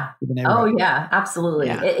 Yeah. Oh yeah, absolutely.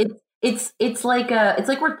 Yeah. It's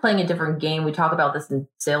like we're playing a different game. We talk about this in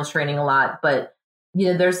sales training a lot, but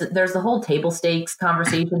there's the whole table stakes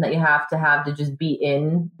conversation that you have to just be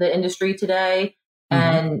in the industry today.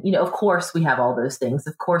 Mm-hmm. And, of course we have all those things.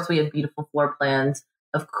 Of course we have beautiful floor plans.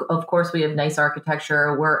 Of course we have nice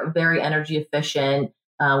architecture. We're very energy efficient.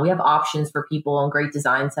 We have options for people and great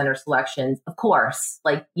design center selections. Of course,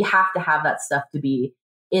 like you have to have that stuff to be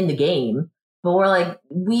in the game, but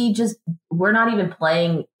we're not even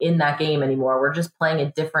playing in that game anymore. We're just playing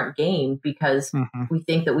a different game because we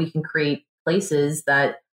think that we can create places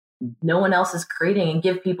that no one else is creating and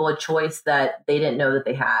give people a choice that they didn't know that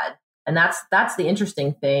they had. And that's the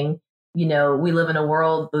interesting thing. We live in a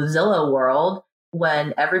world, the Zillow world,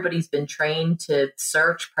 when everybody's been trained to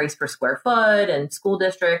search price per square foot and school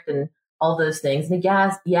district and all those things. And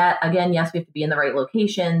yes, we have to be in the right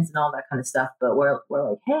locations and all that kind of stuff. But we're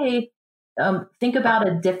like, hey, think about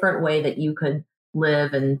a different way that you could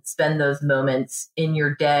live and spend those moments in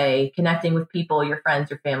your day, connecting with people, your friends,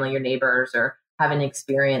 your family, your neighbors, or having an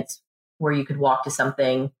experience where you could walk to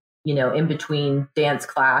something, in between dance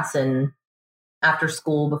class and after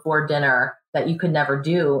school before dinner that you could never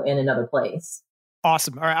do in another place.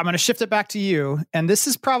 Awesome. All right. I'm going to shift it back to you. And this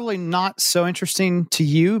is probably not so interesting to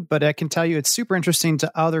you, but I can tell you it's super interesting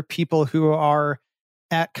to other people who are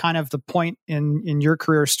at kind of the point in your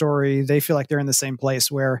career story. They feel like they're in the same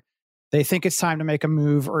place where they think it's time to make a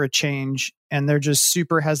move or a change, and they're just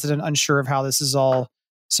super hesitant, unsure of how this is all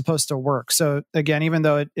supposed to work. So again, even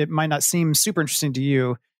though it might not seem super interesting to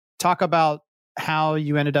you, talk about how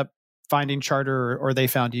you ended up finding Charter or they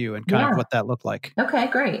found you and kind of what that looked like. Okay,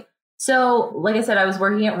 great. So like I said, I was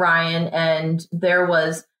working at Ryan and there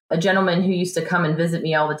was a gentleman who used to come and visit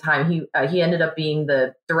me all the time. He ended up being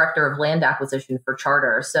the director of land acquisition for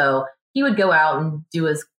Charter. So he would go out and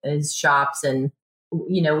do his shops, and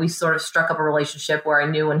we sort of struck up a relationship where I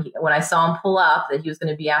knew when I saw him pull up that he was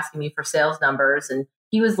going to be asking me for sales numbers, and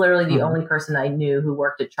he was literally the only person I knew who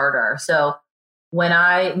worked at Charter. So when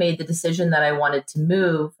I made the decision that I wanted to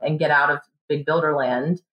move and get out of big builder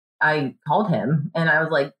land, I called him and I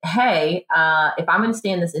was like, hey, if I'm going to stay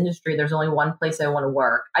in this industry, there's only one place I want to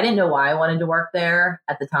work. I didn't know why I wanted to work there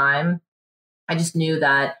at the time. I just knew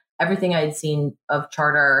that everything I had seen of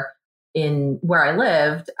Charter in where I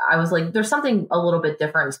lived, I was like, there's something a little bit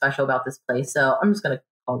different and special about this place. So I'm just going to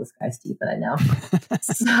call this guy Steve that I know.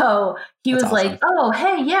 So he was like, oh,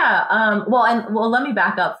 hey, yeah. Well, let me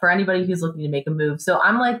back up for anybody who's looking to make a move. So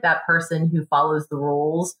I'm like that person who follows the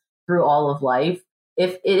rules through all of life.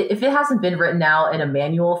 If it hasn't been written out in a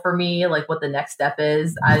manual for me, like what the next step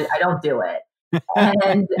is, I don't do it.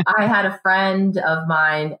 And I had a friend of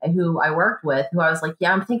mine who I worked with who I was like,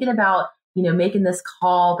 yeah, I'm thinking about, making this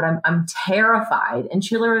call, but I'm terrified. And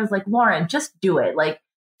she literally was like, Lauren, just do it. Like,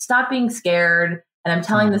 stop being scared. And I'm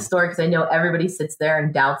telling this story because I know everybody sits there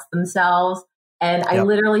and doubts themselves. And I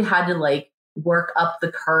literally had to like work up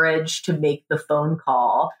the courage to make the phone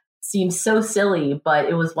call. Seems so silly, but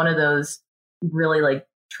it was one of those really like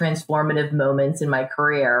transformative moments in my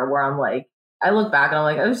career where I'm like, I look back and I'm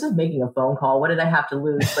like, I was just making a phone call. What did I have to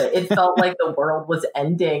lose? But it felt like the world was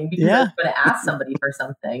ending because I was going to ask somebody for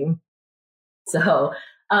something. So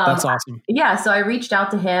that's awesome. Yeah. So I reached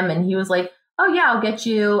out to him and he was like, oh yeah, I'll get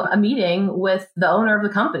you a meeting with the owner of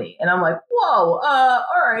the company. And I'm like, whoa,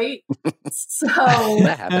 all right. So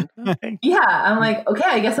that happened. Yeah. I'm like, okay,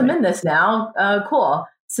 I guess I'm in this now. Cool.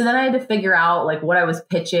 So then I had to figure out like what I was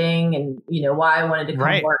pitching and, why I wanted to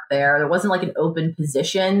come work there. There wasn't like an open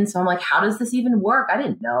position. So I'm like, how does this even work? I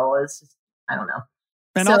didn't know. It's just, I don't know.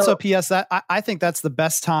 And also PS that I think that's the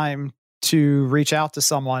best time to reach out to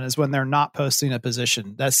someone is when they're not posting a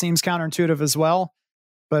position. That seems counterintuitive as well.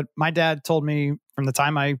 But my dad told me from the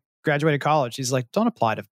time I graduated college, he's like, don't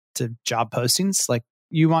apply to job postings. Like,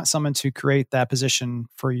 you want someone to create that position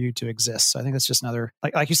for you to exist. So I think that's just another,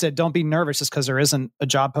 like you said, don't be nervous just because there isn't a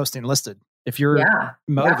job posting listed. If you're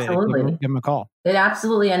motivated, give them a call. It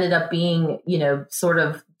absolutely ended up being, sort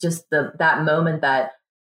of just that moment that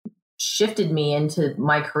shifted me into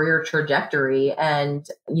my career trajectory. And,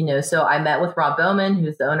 so I met with Rob Bowman,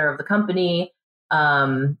 who's the owner of the company.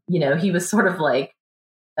 He was sort of like,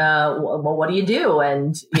 well, what do you do?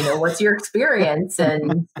 And, what's your experience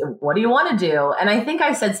and what do you want to do? And I think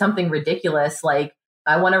I said something ridiculous, like,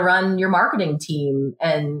 I want to run your marketing team.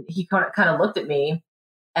 And he kind of looked at me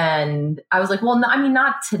and I was like, well, no, I mean,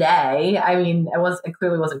 not today. I mean, I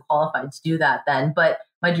clearly wasn't qualified to do that then, but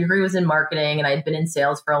my degree was in marketing and I had been in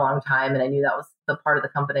sales for a long time. And I knew that was the part of the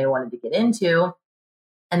company I wanted to get into.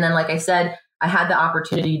 And then, like I said, I had the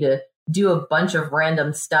opportunity to do a bunch of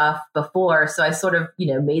random stuff before. So I sort of,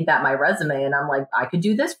 made that my resume and I'm like, I could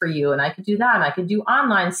do this for you and I could do that. And I could do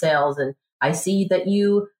online sales. And I see that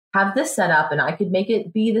you have this set up and I could make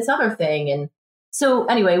it be this other thing. And so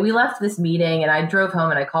anyway, we left this meeting and I drove home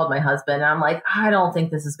and I called my husband and I'm like, I don't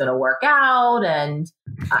think this is going to work out. And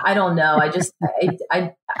I don't know. I just,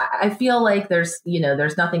 I feel like there's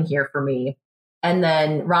nothing here for me. And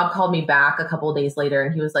then Rob called me back a couple of days later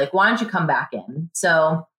and he was like, why don't you come back in?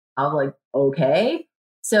 So I was like, okay.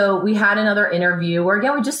 So we had another interview where,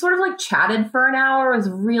 again, we just sort of like chatted for an hour. It was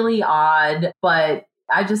really odd, but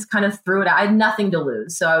I just kind of threw it out. I had nothing to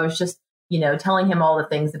lose. So I was just, telling him all the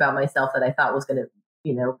things about myself that I thought was going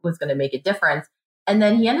to make a difference. And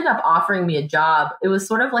then he ended up offering me a job. It was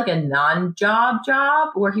sort of like a non-job job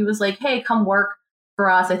where he was like, hey, come work for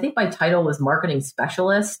us. I think my title was marketing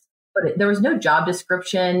specialist, but there was no job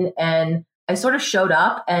description. And I sort of showed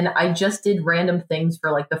up and I just did random things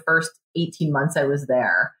for like the first 18 months I was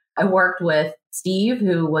there. I worked with Steve,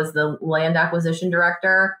 who was the land acquisition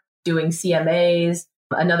director, doing CMAs.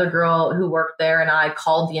 Another girl who worked there and I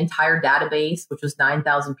called the entire database, which was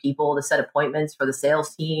 9,000 people, to set appointments for the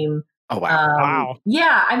sales team. Oh, wow. Wow.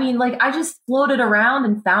 Yeah. I mean, like I just floated around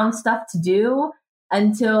and found stuff to do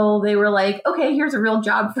until they were like, okay, here's a real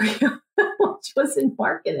job for you, which was in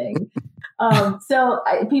marketing. So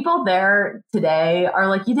people there today are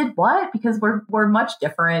like, you did what? Because we're much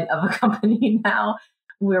different of a company now.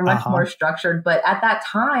 We're much more structured. But at that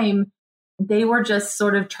time, they were just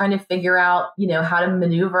sort of trying to figure out, how to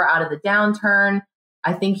maneuver out of the downturn.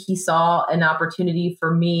 I think he saw an opportunity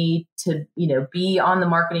for me to, be on the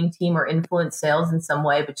marketing team or influence sales in some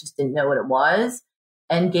way, but just didn't know what it was,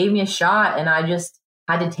 and gave me a shot. And I just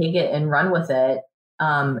had to take it and run with it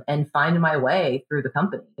and find my way through the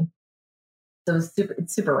company. So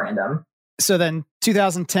it's super random. So then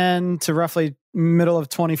 2010 to roughly middle of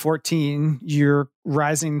 2014, you're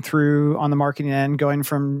rising through on the marketing end, going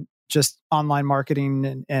from just online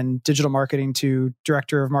marketing and digital marketing to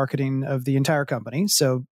director of marketing of the entire company.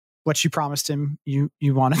 So what you promised him you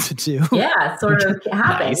wanted to do. Yeah, sort of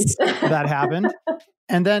happened. Nice. That happened.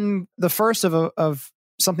 And then the first of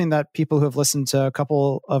something that people who have listened to a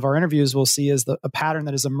couple of our interviews will see is a pattern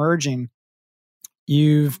that is emerging.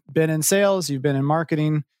 You've been in sales, you've been in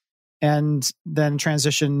marketing, and then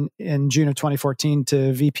transition in June of 2014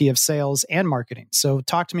 to VP of sales and marketing. So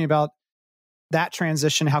talk to me about that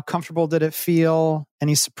transition. How comfortable did it feel?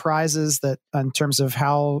 Any surprises that in terms of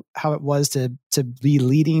how it was to be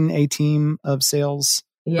leading a team of sales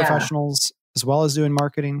professionals as well as doing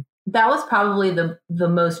marketing? That was probably the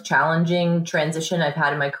most challenging transition I've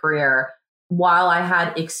had in my career. While I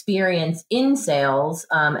had experience in sales,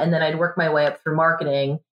 and then I'd worked my way up through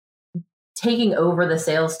marketing, taking over the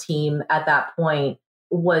sales team at that point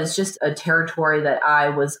was just a territory that I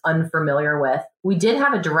was unfamiliar with. We did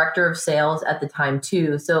have a director of sales at the time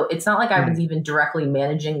too. So it's not like I was even directly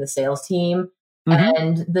managing the sales team.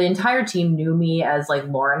 And the entire team knew me as like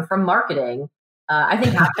Lauren from marketing. I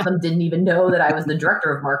think half of them didn't even know that I was the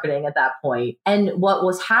director of marketing at that point. And what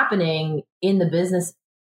was happening in the business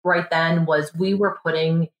right then was we were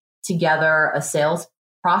putting together a sales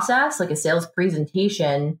process, like a sales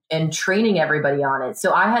presentation, and training everybody on it.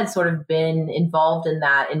 So I had sort of been involved in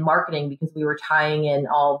that in marketing because we were tying in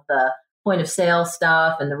all the point of sale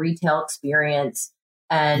stuff and the retail experience.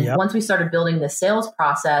 And once we started building the sales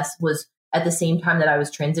process was at the same time that I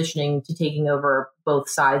was transitioning to taking over both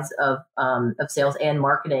sides of sales and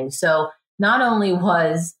marketing. So not only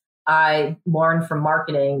was I Lauren from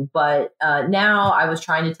marketing, but now I was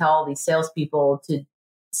trying to tell all these salespeople to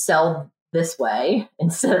sell this way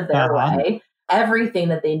instead of their way. Everything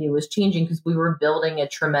that they knew was changing because we were building a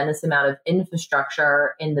tremendous amount of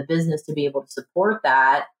infrastructure in the business to be able to support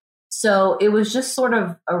that. So it was just sort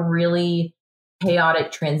of a really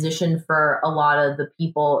chaotic transition for a lot of the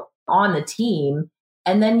people on the team.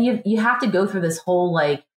 And then you have to go through this whole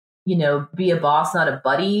be a boss, not a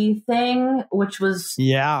buddy thing, which was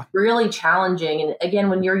really challenging. And again,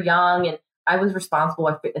 when you're young, and I was responsible,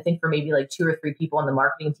 I think, for maybe like 2 or 3 people on the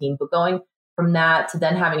marketing team, but going from that to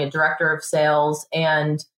then having a director of sales.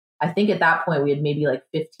 And I think at that point we had maybe like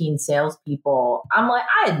 15 salespeople. I'm like,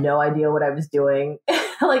 I had no idea what I was doing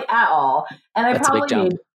like at all. And I probably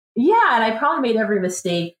made every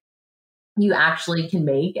mistake you actually can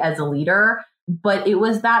make as a leader. But it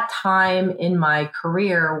was that time in my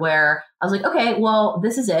career where I was like, okay, well,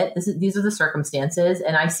 this is it. These are the circumstances.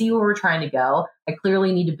 And I see where we're trying to go. I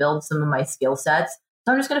clearly need to build some of my skill sets.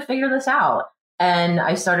 So I'm just going to figure this out. And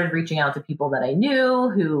I started reaching out to people that I knew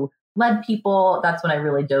who led people. That's when I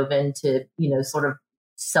really dove into, sort of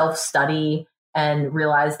self-study and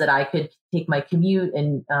realized that I could take my commute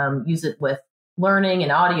and use it with learning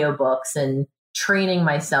and audiobooks and training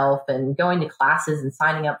myself and going to classes and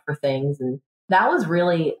signing up for things. And that was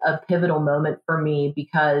really a pivotal moment for me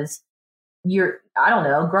because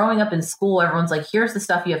growing up in school, everyone's like, here's the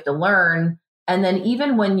stuff you have to learn. And then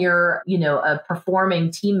even when you're, a performing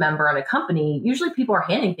team member on a company, usually people are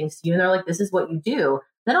handing things to you and they're like, this is what you do.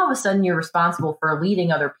 Then all of a sudden you're responsible for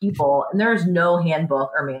leading other people and there's no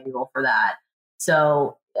handbook or manual for that.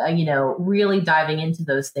 So, really diving into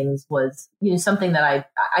those things was, something that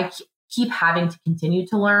I keep having to continue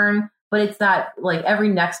to learn. But it's that like every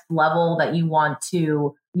next level that you want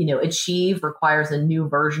to, achieve requires a new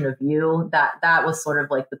version of you. That was sort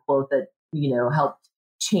of like the quote that, helped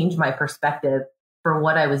change my perspective for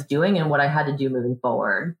what I was doing and what I had to do moving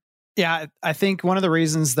forward. Yeah, I think one of the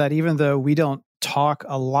reasons that even though we don't talk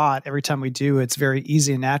a lot, every time we do, it's very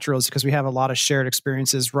easy and natural is because we have a lot of shared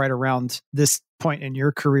experiences right around this point in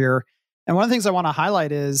your career. And one of the things I want to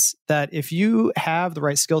highlight is that if you have the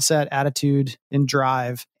right skill set, attitude, and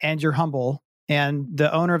drive, and you're humble, and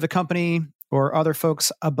the owner of the company or other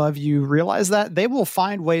folks above you realize that, they will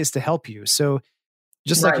find ways to help you. So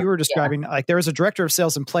just like you were describing, like there was a director of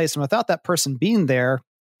sales in place, and without that person being there,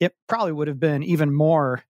 it probably would have been even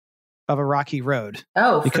more of a rocky road.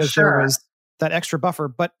 Oh, because for sure. There was that extra buffer.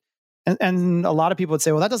 But and a lot of people would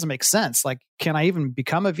say, well, that doesn't make sense. Like, can I even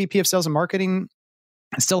become a VP of sales and marketing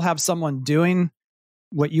and still have someone doing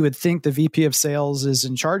what you would think the VP of sales is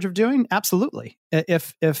in charge of doing? Absolutely.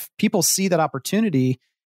 If people see that opportunity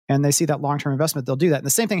and they see that long-term investment, they'll do that. And the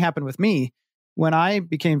same thing happened with me. When I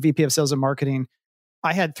became VP of sales and marketing,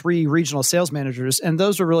 I had 3 regional sales managers, and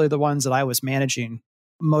those were really the ones that I was managing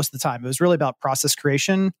most of the time. It was really about process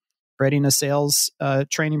creation, creating a sales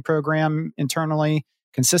training program internally,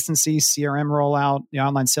 consistency, CRM rollout, the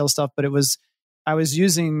online sales stuff. But it was I was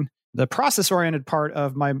using the process-oriented part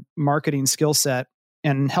of my marketing skill set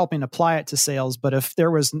and helping apply it to sales. But if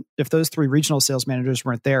those 3 regional sales managers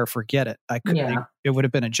weren't there, forget it. It would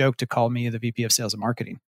have been a joke to call me the VP of sales and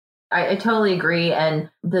marketing. I totally agree. And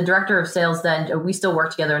the director of sales, then we still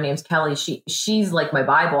work together. Her name's Kelly. She's like my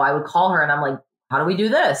Bible. I would call her and I'm like, how do we do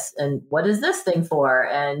this? And what is this thing for?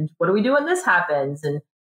 And what do we do when this happens? And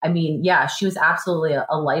I mean, yeah, she was absolutely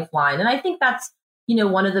a lifeline. And I think that's,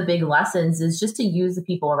 one of the big lessons is just to use the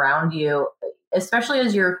people around you, especially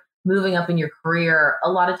as you're moving up in your career. A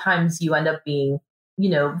lot of times you end up being,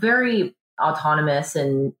 very autonomous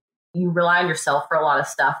and you rely on yourself for a lot of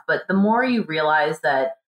stuff. But the more you realize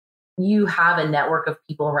that you have a network of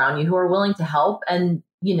people around you who are willing to help, and,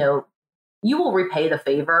 you will repay the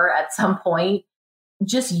favor at some point,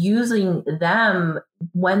 just using them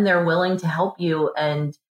when they're willing to help you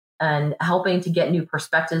and helping to get new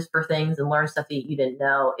perspectives for things and learn stuff that you didn't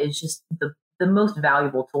know is just the most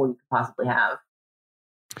valuable tool you could possibly have.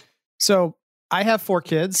 So I have 4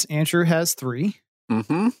 kids. Andrew has 3.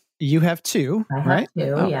 Mm-hmm. You have 2, I have right?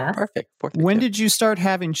 2, yes. Perfect. When did you start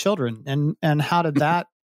having children, and how did that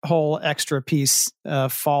whole extra piece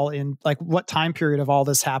fall in? Like, what time period of all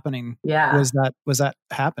this happening was that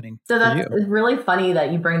happening? So that's really funny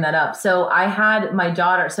that you bring that up. So I had my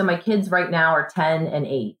daughter. So my kids right now are 10 and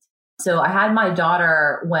 8. So I had my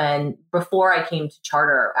daughter before I came to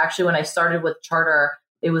Charter. Actually, when I started with Charter,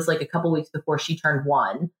 it was like a couple weeks before she turned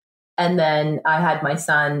 1. And then I had my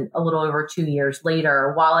son a little over 2 years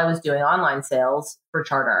later while I was doing online sales for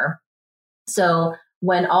Charter. So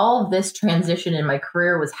when all of this transition in my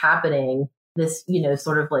career was happening, this,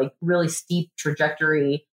 sort of like really steep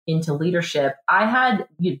trajectory into leadership, I had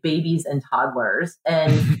babies and toddlers,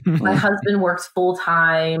 and my husband works full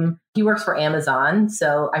time. He works for Amazon.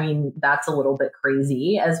 So, I mean, that's a little bit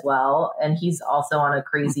crazy as well. And he's also on a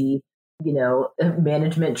crazy,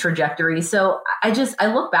 management trajectory. So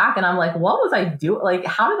I look back and I'm like, what was I doing? Like,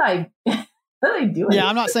 how did I do it? Yeah,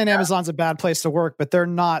 I'm not saying Amazon's a bad place to work, but they're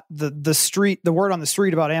not the word on the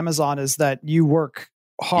street about Amazon is that you work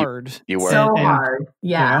hard. You work so hard.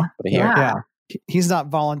 Yeah. Yeah. He's not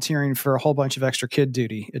volunteering for a whole bunch of extra kid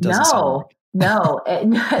duty. It doesn't sound like. No,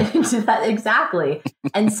 exactly.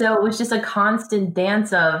 And so it was just a constant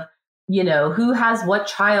dance of, who has what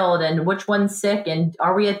child and which one's sick and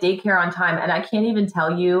are we at daycare on time? And I can't even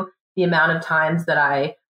tell you the amount of times that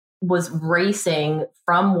I was racing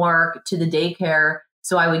from work to the daycare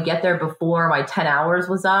so I would get there before my 10 hours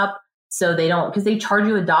was up. So because they charge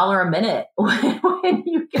you $1 a minute when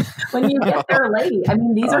you get there late. I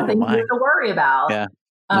mean, these are things you have to worry about.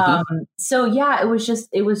 Yeah. So yeah, it was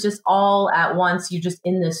just all at once. You're just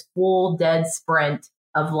in this full dead sprint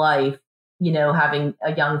of life, having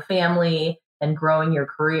a young family and growing your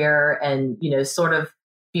career and, sort of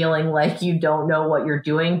feeling like you don't know what you're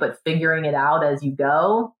doing, but figuring it out as you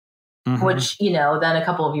go. Mm-hmm. Which, then a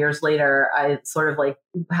couple of years later, I sort of like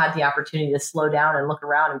had the opportunity to slow down and look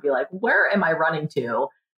around and be like, where am I running to?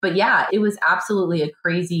 But yeah, it was absolutely a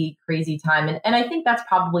crazy, crazy time. And I think that's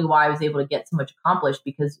probably why I was able to get so much accomplished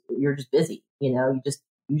because you're just busy, you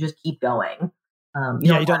just keep going.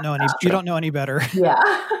 You don't know any better. Yeah,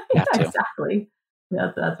 exactly.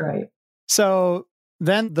 That's right. So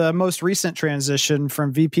then the most recent transition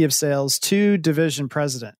from VP of sales to division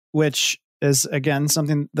president, which is again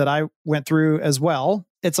something that I went through as well.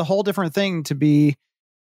 It's a whole different thing to be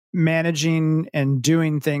managing and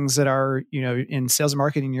doing things that are, in sales and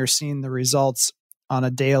marketing, you're seeing the results on a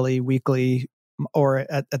daily, weekly, or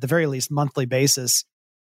at the very least monthly basis.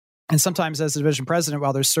 And sometimes as a division president,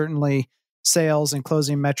 while there's certainly sales and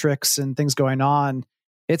closing metrics and things going on,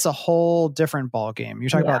 it's a whole different ballgame. You're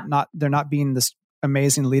talking about there not being this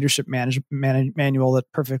amazing leadership manual that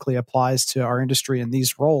perfectly applies to our industry and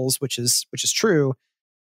these roles, which is true.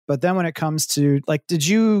 But then when it comes to did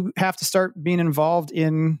you have to start being involved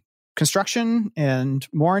in construction and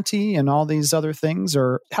warranty and all these other things,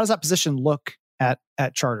 or how does that position look at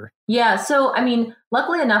Charter? Yeah. So, I mean,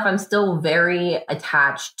 luckily enough, I'm still very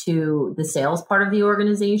attached to the sales part of the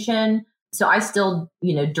organization. So I still,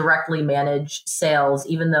 directly manage sales,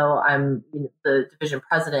 even though I'm the division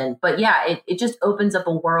president. But yeah, it just opens up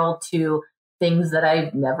a world to things that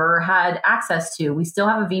I've never had access to. We still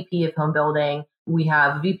have a VP of home building. We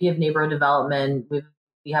have a VP of neighborhood development.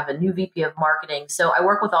 We have a new VP of marketing. So I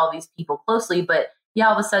work with all these people closely. But yeah,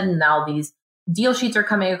 all of a sudden now these deal sheets are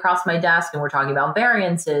coming across my desk and we're talking about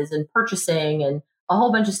variances and purchasing and a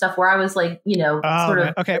whole bunch of stuff where I was like, adjacent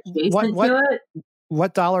to it.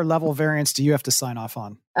 What dollar level variance do you have to sign off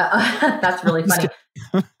on? That's really funny.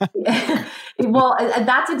 Well,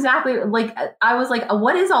 that's exactly like, I was like,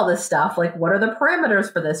 what is all this stuff? Like, what are the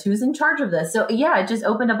parameters for this? Who's in charge of this? So yeah, it just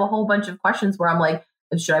opened up a whole bunch of questions where I'm like,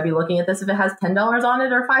 should I be looking at this if it has $10 on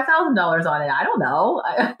it or $5,000 on it? I don't know.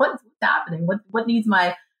 What's happening? What needs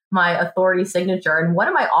my authority signature, and what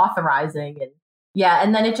am I authorizing? And yeah,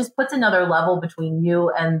 and then it just puts another level between you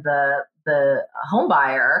and the home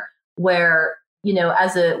buyer, where, you know,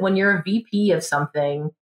 when you're a VP of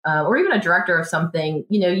something, or even a director of something,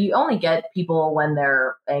 you know, you only get people when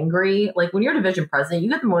they're angry. Like when you're division president, you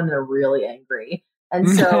get them when they're really angry. And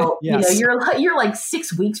so, yes. you know, you're like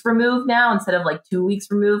 6 weeks removed now instead of like 2 weeks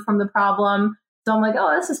removed from the problem. So I'm like,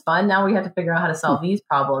 oh, this is fun. Now we have to figure out how to solve these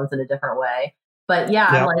problems in a different way. But yeah,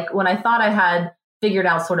 I'm like, when I thought I had figured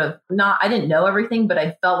out I didn't know everything, but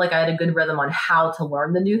I felt like I had a good rhythm on how to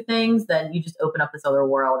learn the new things, then you just open up this other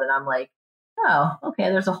world. And I'm like, oh, okay,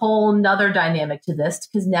 there's a whole nother dynamic to this,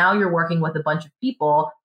 because now you're working with a bunch of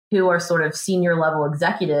people who are sort of senior level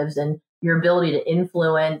executives, and your ability to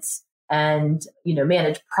influence and, you know,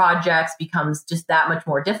 manage projects becomes just that much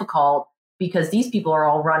more difficult, because these people are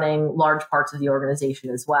all running large parts of the organization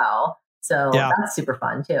as well. So that's super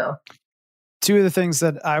fun too. Two of the things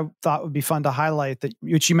that I thought would be fun to highlight,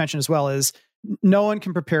 which you mentioned as well, is no one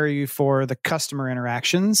can prepare you for the customer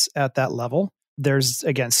interactions at that level. There's,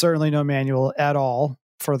 again, certainly no manual at all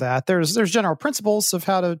for that. There's general principles of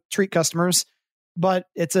how to treat customers, but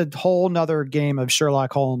it's a whole nother game of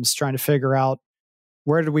Sherlock Holmes trying to figure out,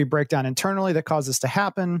 where did we break down internally that caused this to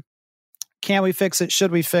happen? Can we fix it?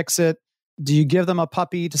 Should we fix it? Do you give them a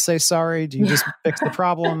puppy to say sorry? Do you just fix the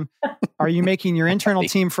problem? Are you making your internal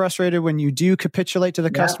team frustrated when you do capitulate to the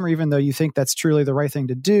customer, even though you think that's truly the right thing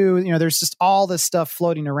to do? You know, there's just all this stuff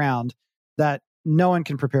floating around that no one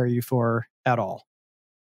can prepare you for at all.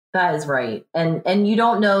 That is right. And you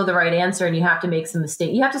don't know the right answer, and you have to make some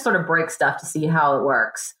mistakes. You have to sort of break stuff to see how it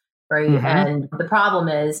works, right? Mm-hmm. And the problem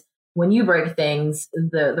is, when you break things,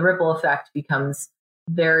 the ripple effect becomes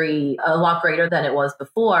a lot greater than it was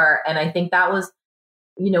before. And I think that was,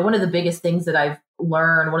 you know, one of the biggest things that I've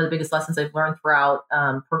learned, one of the biggest lessons I've learned throughout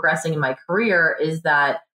progressing in my career, is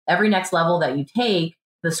that every next level that you take,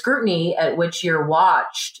 the scrutiny at which you're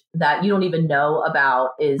watched that you don't even know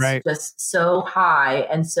about is just so high.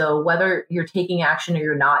 And so whether you're taking action or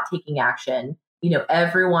you're not taking action, you know,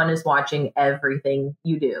 everyone is watching everything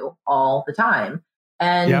you do all the time.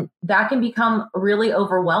 And that can become really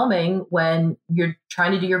overwhelming when you're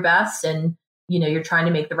trying to do your best, and, you know, you're trying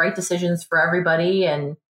to make the right decisions for everybody.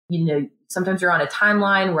 And, you know, sometimes you're on a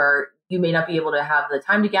timeline where you may not be able to have the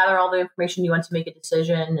time to gather all the information you want to make a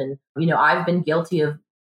decision. And, you know, I've been guilty of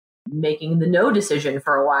making the no decision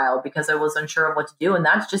for a while because I was unsure of what to do. And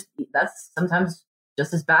that's sometimes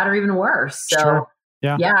just as bad or even worse. So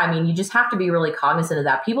I mean, you just have to be really cognizant of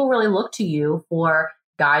that. People really look to you for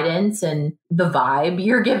guidance and the vibe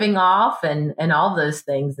you're giving off and all those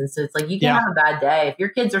things. And so it's like, you can have a bad day. If your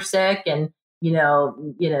kids are sick and, you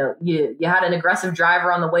had an aggressive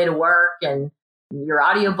driver on the way to work and your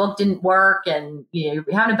audiobook didn't work and you're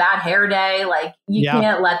having a bad hair day, like you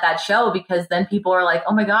can't let that show, because then people are like,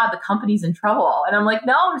 oh my God, the company's in trouble. And I'm like,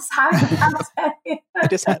 no, I'm just having a bad day. I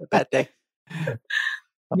just had a bad day.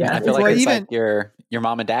 I feel like it's like your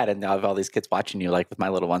mom and dad, and now I have all these kids watching you, like with my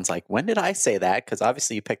little ones, like, when did I say that? Because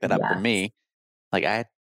obviously you picked that up from me. Like I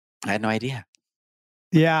had no idea.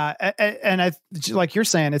 Yeah. And like you're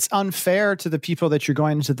saying, it's unfair to the people that you're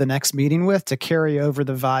going into the next meeting with to carry over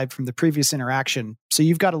the vibe from the previous interaction. So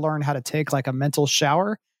you've got to learn how to take like a mental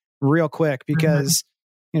shower real quick, because,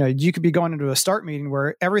 you know, you could be going into a start meeting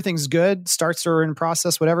where everything's good, starts are in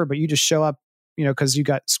process, whatever, but you just show up, you know, because you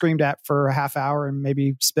got screamed at for a half hour and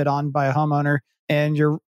maybe spit on by a homeowner, and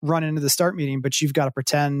you're running into the start meeting, but you've got to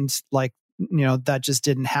pretend like, you know, that just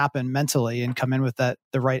didn't happen mentally and come in with the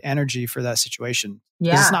right energy for that situation.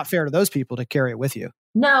 Yeah. It's not fair to those people to carry it with you.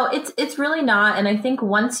 No, it's really not. And I think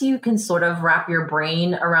once you can sort of wrap your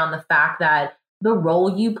brain around the fact that the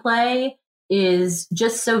role you play is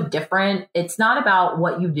just so different, it's not about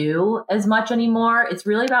what you do as much anymore. It's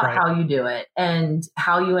really about how you do it and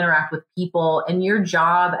how you interact with people, and your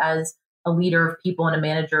job as a leader of people and a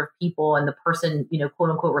manager of people and the person, you know, quote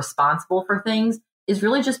unquote, responsible for things is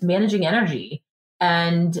really just managing energy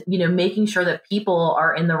and, you know, making sure that people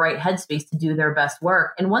are in the right headspace to do their best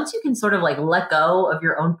work. And once you can sort of like let go of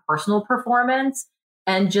your own personal performance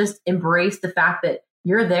and just embrace the fact that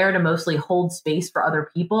you're there to mostly hold space for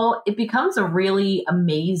other people, it becomes a really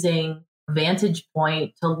amazing vantage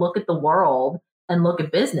point to look at the world and look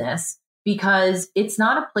at business, because it's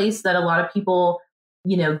not a place that a lot of people,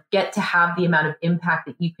 you know, get to have the amount of impact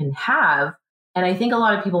that you can have And I think a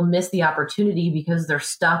lot of people miss the opportunity because they're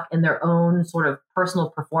stuck in their own sort of personal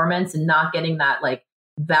performance and not getting that like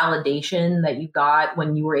validation that you got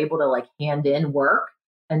when you were able to like hand in work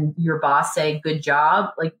and your boss say, good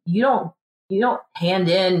job. Like you don't hand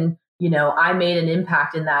in, I made an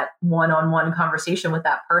impact in that one-on-one conversation with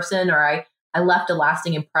that person, or I left a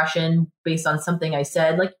lasting impression based on something I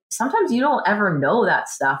said. Like sometimes you don't ever know that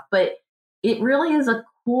stuff, but it really is a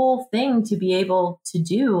cool thing to be able to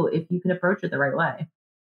do if you can approach it the right way.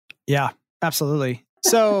 Yeah, absolutely.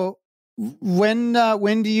 So when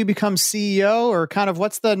do you become CEO, or kind of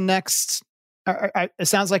what's the next? It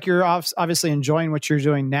sounds like you're obviously enjoying what you're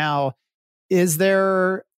doing now. Is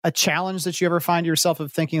there a challenge that you ever find yourself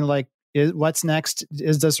of thinking like, what's next?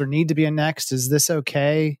 Does there need to be a next? Is this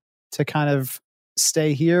okay to kind of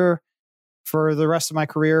stay here for the rest of my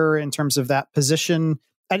career in terms of that position?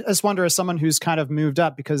 I just wonder, as someone who's kind of moved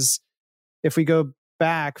up, because if we go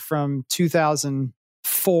back from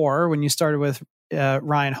 2004, when you started with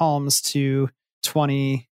Ryan Holmes, to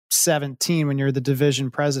 2017, when you're the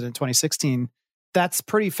division president, 2016, that's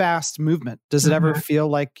pretty fast movement. Does it ever feel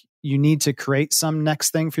like you need to create some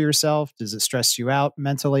next thing for yourself? Does it stress you out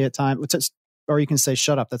mentally at times? Or you can say,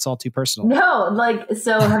 shut up, that's all too personal. No,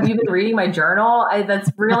 so have you been reading my journal? That's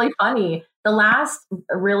really funny. The last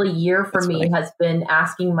really year for me has been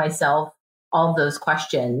asking myself all those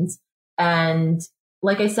questions. And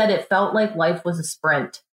like I said, it felt like life was a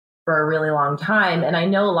sprint for a really long time. And I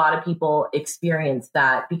know a lot of people experience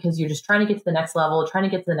that because you're just trying to get to the next level, trying to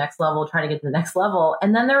get to the next level, trying to get to the next level.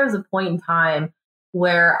 And then there was a point in time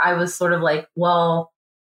where I was sort of like, well,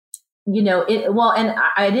 and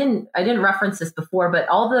I didn't reference this before, but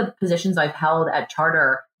all the positions I've held at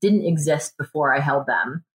Charter didn't exist before I held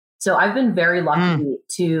them. So I've been very lucky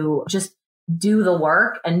to just do the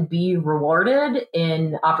work and be rewarded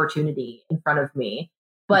in opportunity in front of me.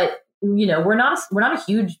 But, we're not a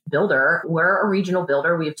huge builder. We're a regional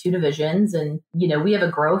builder. We have 2 divisions and, we have a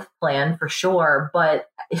growth plan for sure. But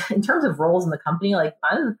in terms of roles in the company, like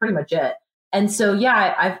this is pretty much it. And so,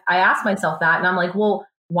 I asked myself that and I'm like, well,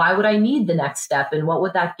 why would I need the next step? And what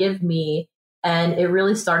would that give me? And it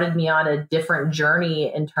really started me on a different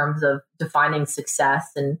journey in terms of defining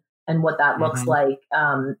success and what that looks like.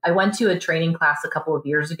 I went to a training class a couple of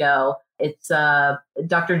years ago. It's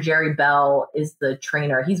Dr. Jerry Bell is the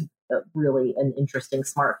trainer. He's really an interesting,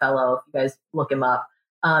 smart fellow. If you guys look him up,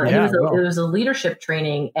 it was a leadership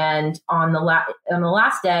training. And on the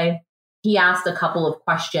last day, he asked a couple of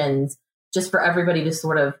questions just for everybody to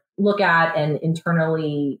sort of look at and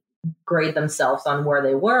internally grade themselves on where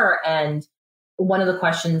they were. And one of the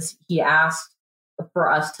questions he asked for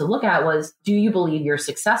us to look at was, do you believe you're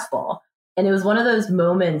successful? And it was one of those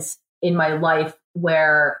moments in my life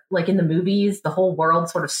where, like in the movies, the whole world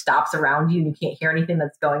sort of stops around you and you can't hear anything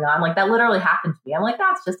that's going on. Like that literally happened to me. I'm like,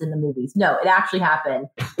 that's just in the movies. No, it actually happened.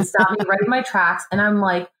 It stopped me right in my tracks. And I'm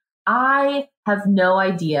like, I have no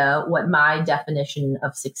idea what my definition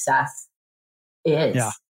of success is.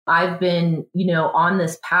 Yeah. I've been, on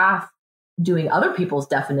this path doing other people's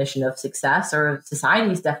definition of success or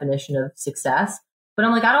society's definition of success. But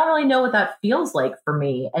I'm like, I don't really know what that feels like for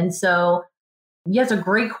me. And so, yeah, it's a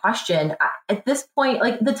great question. At this point,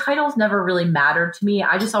 like the titles never really mattered to me.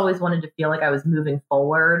 I just always wanted to feel like I was moving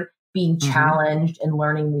forward, being challenged and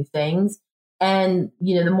learning new things. And,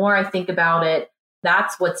 the more I think about it,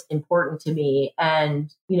 that's what's important to me.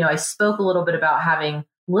 And, I spoke a little bit about having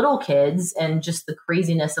little kids and just the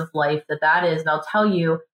craziness of life that is. And I'll tell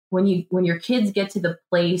you, when your kids get to the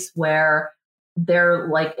place where they're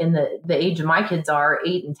like in the age of my kids are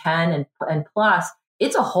 8 and 10 and plus,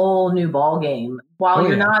 it's a whole new ball game. While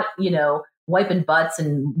you're not, wiping butts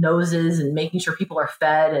and noses and making sure people are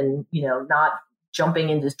fed and, not jumping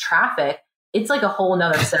into traffic, it's like a whole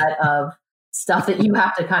nother set of stuff that you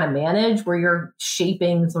have to kind of manage where you're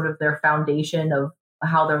shaping sort of their foundation of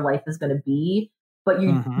how their life is going to be. But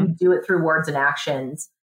you do it through words and actions.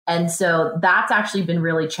 And so that's actually been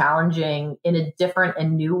really challenging in a different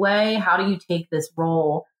and new way. How do you take this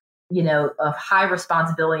role, of high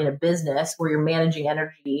responsibility in a business where you're managing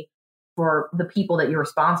energy for the people that you're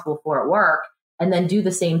responsible for at work, and then do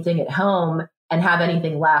the same thing at home and have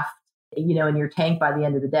anything left, in your tank by the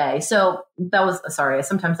end of the day? So that was, sorry,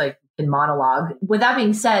 sometimes I can monologue. With that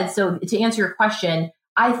being said, so to answer your question,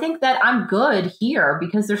 I think that I'm good here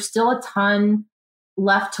because there's still a ton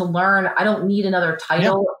left to learn. I don't need another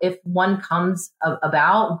title. If one comes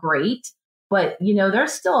about, great. But,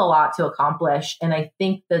 there's still a lot to accomplish. And I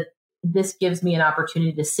think that this gives me an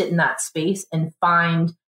opportunity to sit in that space and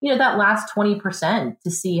find, that last 20% to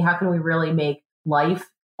see how can we really make life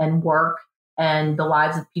and work and the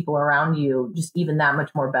lives of people around you just even that much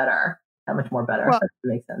more better. that much more better. Well, that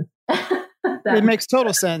makes sense. It makes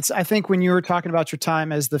total sense. I think when you were talking about your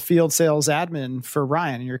time as the field sales admin for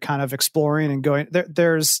Ryan, you're kind of exploring and going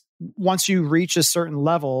there's once you reach a certain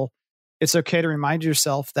level, it's okay to remind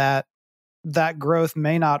yourself that that growth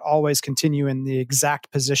may not always continue in the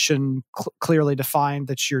exact position clearly defined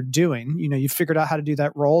that you're doing. You know, you figured out how to do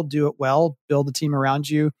that role, do it well, build the team around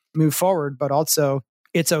you, move forward. But also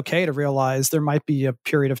it's okay to realize there might be a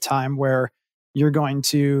period of time where you're going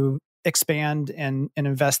to expand and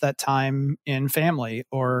invest that time in family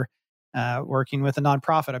or working with a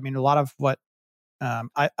nonprofit. I mean, a lot of what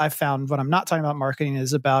I found when I'm not talking about marketing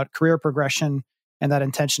is about career progression and that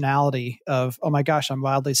intentionality of, oh my gosh, I'm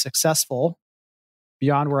wildly successful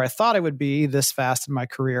beyond where I thought I would be this fast in my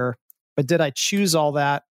career. But did I choose all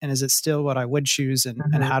that? And is it still what I would choose?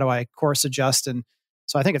 And how do I course adjust? And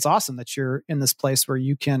so I think it's awesome that you're in this place where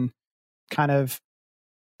you can kind of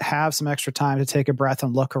have some extra time to take a breath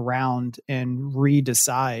and look around and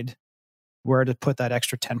redecide where to put that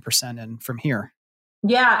extra 10% in from here.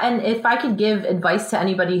 Yeah. And if I could give advice to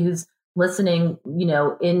anybody who's listening, you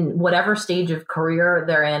know, in whatever stage of career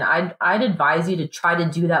they're in, I'd advise you to try to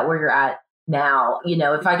do that where you're at now. You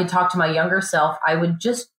know, if I could talk to my younger self, I would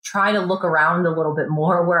just try to look around a little bit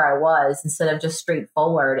more where I was instead of just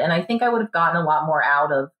straightforward. And I think I would have gotten a lot more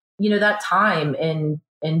out of, you know, that time and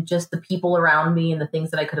just the people around me and the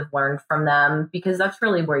things that I could have learned from them, because that's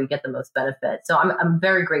really where you get the most benefit. So I'm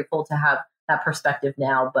very grateful to have that perspective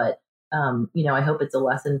now, but you know, I hope it's a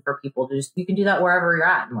lesson for people to just, you can do that wherever you're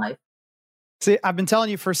at in life. See, I've been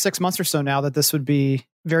telling you for 6 months or so now that this would be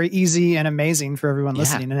very easy and amazing for everyone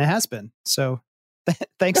listening, and it has been. So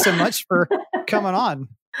thanks so much for coming on.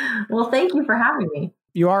 Well, thank you for having me.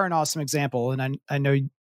 You are an awesome example. And I know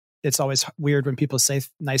it's always weird when people say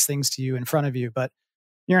nice things to you in front of you, but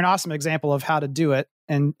you're an awesome example of how to do it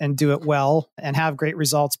and do it well and have great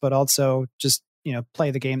results, but also just, you know,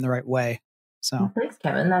 play the game the right way. So well, thanks,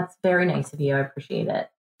 Kevin. That's very nice of you. I appreciate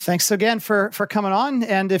it. Thanks again for coming on.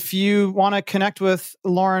 And if you want to connect with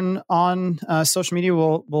Lauren on social media,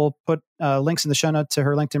 we'll put links in the show note to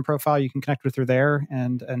her LinkedIn profile. You can connect with her there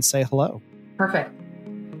and say hello. Perfect.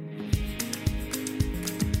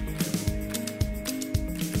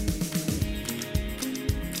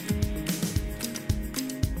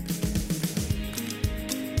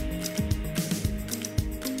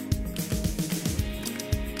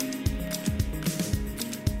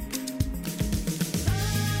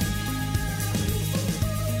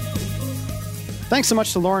 Thanks so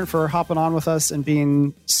much to Lauren for hopping on with us and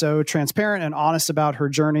being so transparent and honest about her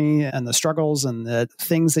journey and the struggles and the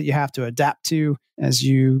things that you have to adapt to as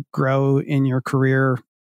you grow in your career.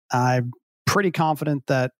 I'm pretty confident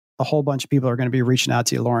that a whole bunch of people are going to be reaching out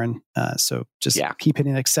to you, Lauren. So just keep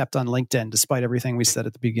hitting accept on LinkedIn, despite everything we said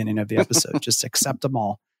at the beginning of the episode. Just accept them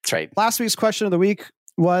all. That's right. Last week's question of the week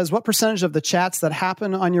was, what percentage of the chats that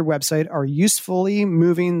happen on your website are usefully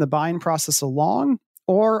moving the buying process along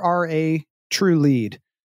or are a true lead?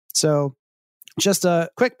 So just a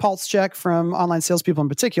quick pulse check from online salespeople in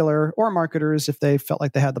particular, or marketers if they felt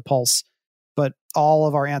like they had the pulse. But all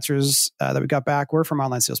of our answers that we got back were from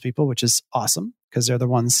online salespeople, which is awesome because they're the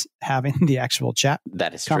ones having the actual chat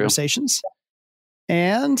that is conversations. True.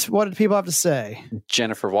 And what did people have to say?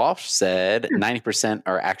 Jennifer Walsh said 90%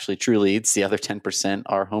 are actually true leads. The other 10%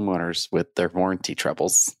 are homeowners with their warranty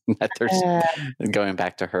troubles. Going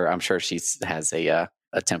back to her, I'm sure she has a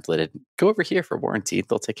templated, go over here for warranty.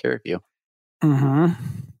 They'll take care of you. Mm-hmm.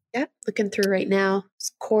 Yep. Looking through right now.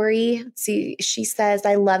 Corey, let's see, she says,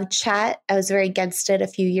 I love chat. I was very against it a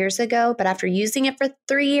few years ago, but after using it for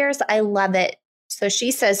 3 years, I love it. So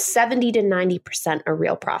she says 70 to 90% are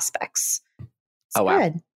real prospects. It's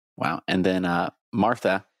good. Wow. And then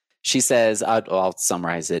Martha, she says, I'll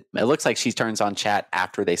summarize it. It looks like she turns on chat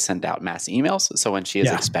after they send out mass emails. So when she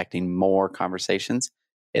is expecting more conversations,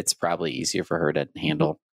 it's probably easier for her to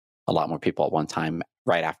handle a lot more people at one time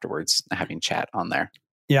right afterwards, having chat on there.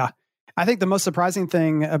 Yeah. I think the most surprising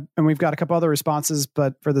thing, and we've got a couple other responses,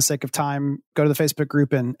 but for the sake of time, go to the Facebook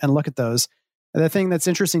group and look at those. The thing that's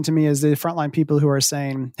interesting to me is the frontline people who are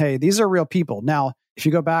saying, hey, these are real people. Now, if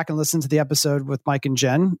you go back and listen to the episode with Mike and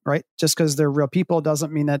Jen, right, just because they're real people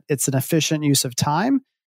doesn't mean that it's an efficient use of time,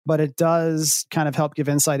 but it does kind of help give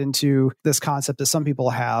insight into this concept that some people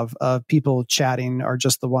have of people chatting are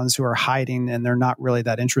just the ones who are hiding and they're not really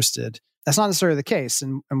that interested. That's not necessarily the case.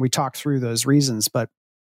 And we talked through those reasons, but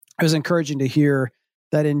it was encouraging to hear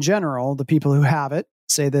that in general, the people who have it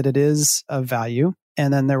say that it is of value.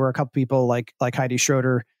 And then there were a couple people like Heidi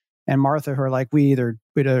Schroeder and Martha who are like, we either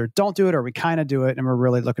don't do it or we kind of do it. And we're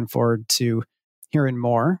really looking forward to hearing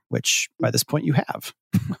more, which by this point you have,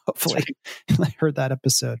 hopefully, heard that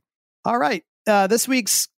episode. All right. This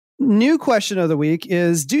week's new question of the week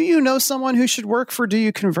is, do you know someone who should work for Do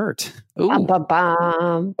You Convert? Ooh. I love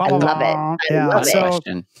it. Yeah. Love so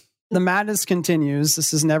question. The madness continues.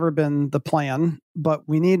 This has never been the plan, but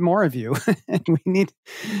we need more of you.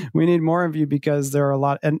 we need more of you because there are a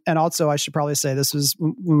lot. And also, I should probably say, this was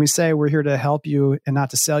when we say we're here to help you and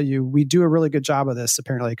not to sell you. We do a really good job of this,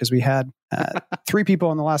 apparently, because we had 3 people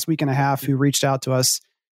in the last week and a half who reached out to us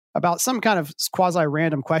about some kind of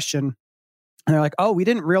quasi-random question. And they're like, "Oh, we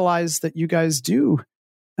didn't realize that you guys do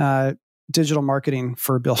digital marketing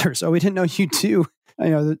for builders. Oh, we didn't know you do."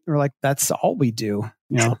 We're like, "That's all we do."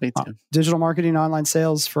 Digital marketing, online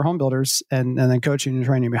sales for home builders, and then coaching and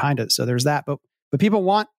training behind it. So there's that. But people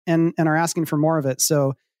want and are asking for more of it.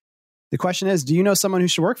 So the question is, do you know someone who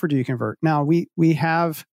should work for Do You Convert? Now we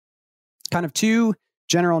have kind of 2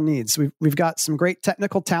 general needs. We've got some great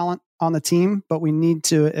technical talent on the team, but we need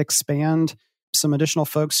to expand some additional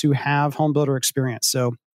folks who have home builder experience.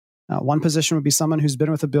 So one position would be someone who's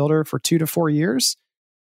been with a builder for 2 to 4 years.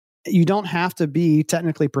 You don't have to be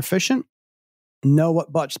technically proficient, know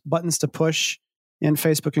what buttons to push in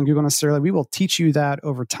Facebook and Google necessarily. We will teach you that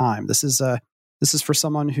over time. This is for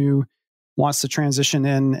someone who wants to transition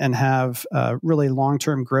in and have a really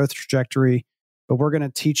long-term growth trajectory, but we're going to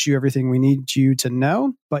teach you everything we need you to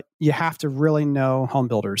know, but you have to really know home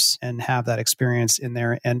builders and have that experience in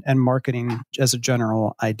there and marketing as a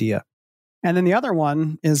general idea. And then the other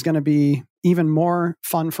one is going to be even more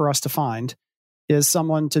fun for us to find, is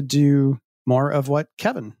someone to do more of what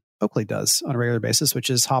Kevin Oakley does on a regular basis, which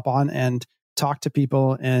is hop on and talk to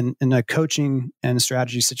people in a coaching and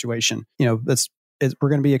strategy situation. We're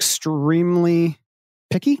going to be extremely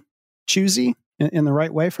picky, choosy in the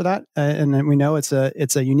right way for that. And then we know it's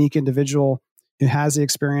a unique individual who has the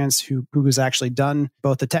experience, who has actually done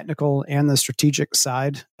both the technical and the strategic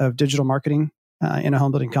side of digital marketing in a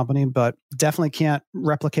home building company, but definitely can't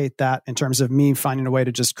replicate that in terms of me finding a way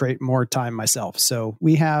to just create more time myself. So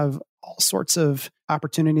we have all sorts of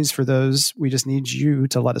opportunities for those. We just need you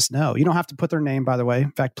to let us know. You don't have to put their name, by the way.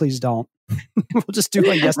 In fact, please don't. We'll just do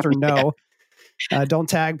a yes or no. Don't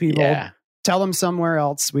tag people. Yeah. Tell them somewhere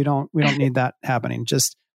else. We don't need that happening.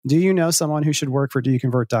 Just, do you know someone who should work for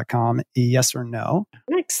doyouconvert.com? Yes or no?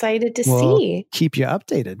 I'm excited to see. Keep you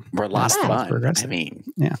updated. We're lots of fun. I mean,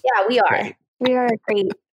 yeah, we are. Great. We are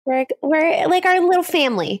great. We're like our little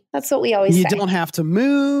family. That's what we always say. You don't have to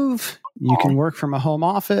move. You can work from a home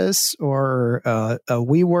office or a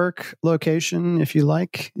WeWork location if you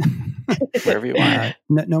like. Wherever you want.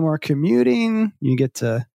 No more commuting. You get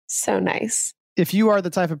to. So nice. If you are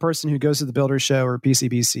the type of person who goes to the Builder Show or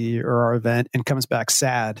PCBC or our event and comes back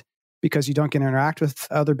sad because you don't get to interact with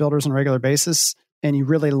other builders on a regular basis, and you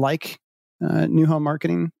really like new home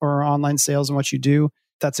marketing or online sales and what you do,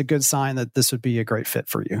 that's a good sign that this would be a great fit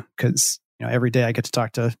for you. Because every day I get to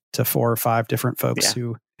talk to 4 or 5 different folks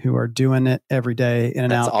who are doing it every day in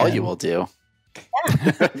and out. That's all you will do.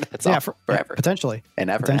 Yeah. That's all forever. Potentially. And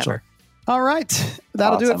ever. All right.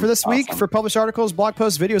 That'll do it for this week. For published articles, blog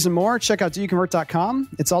posts, videos, and more, check out doyouconvert.com.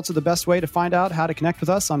 It's also the best way to find out how to connect with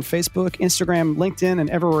us on Facebook, Instagram, LinkedIn,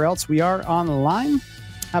 and everywhere else we are online.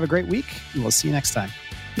 Have a great week, and we'll see you next time.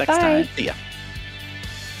 Next time. See ya.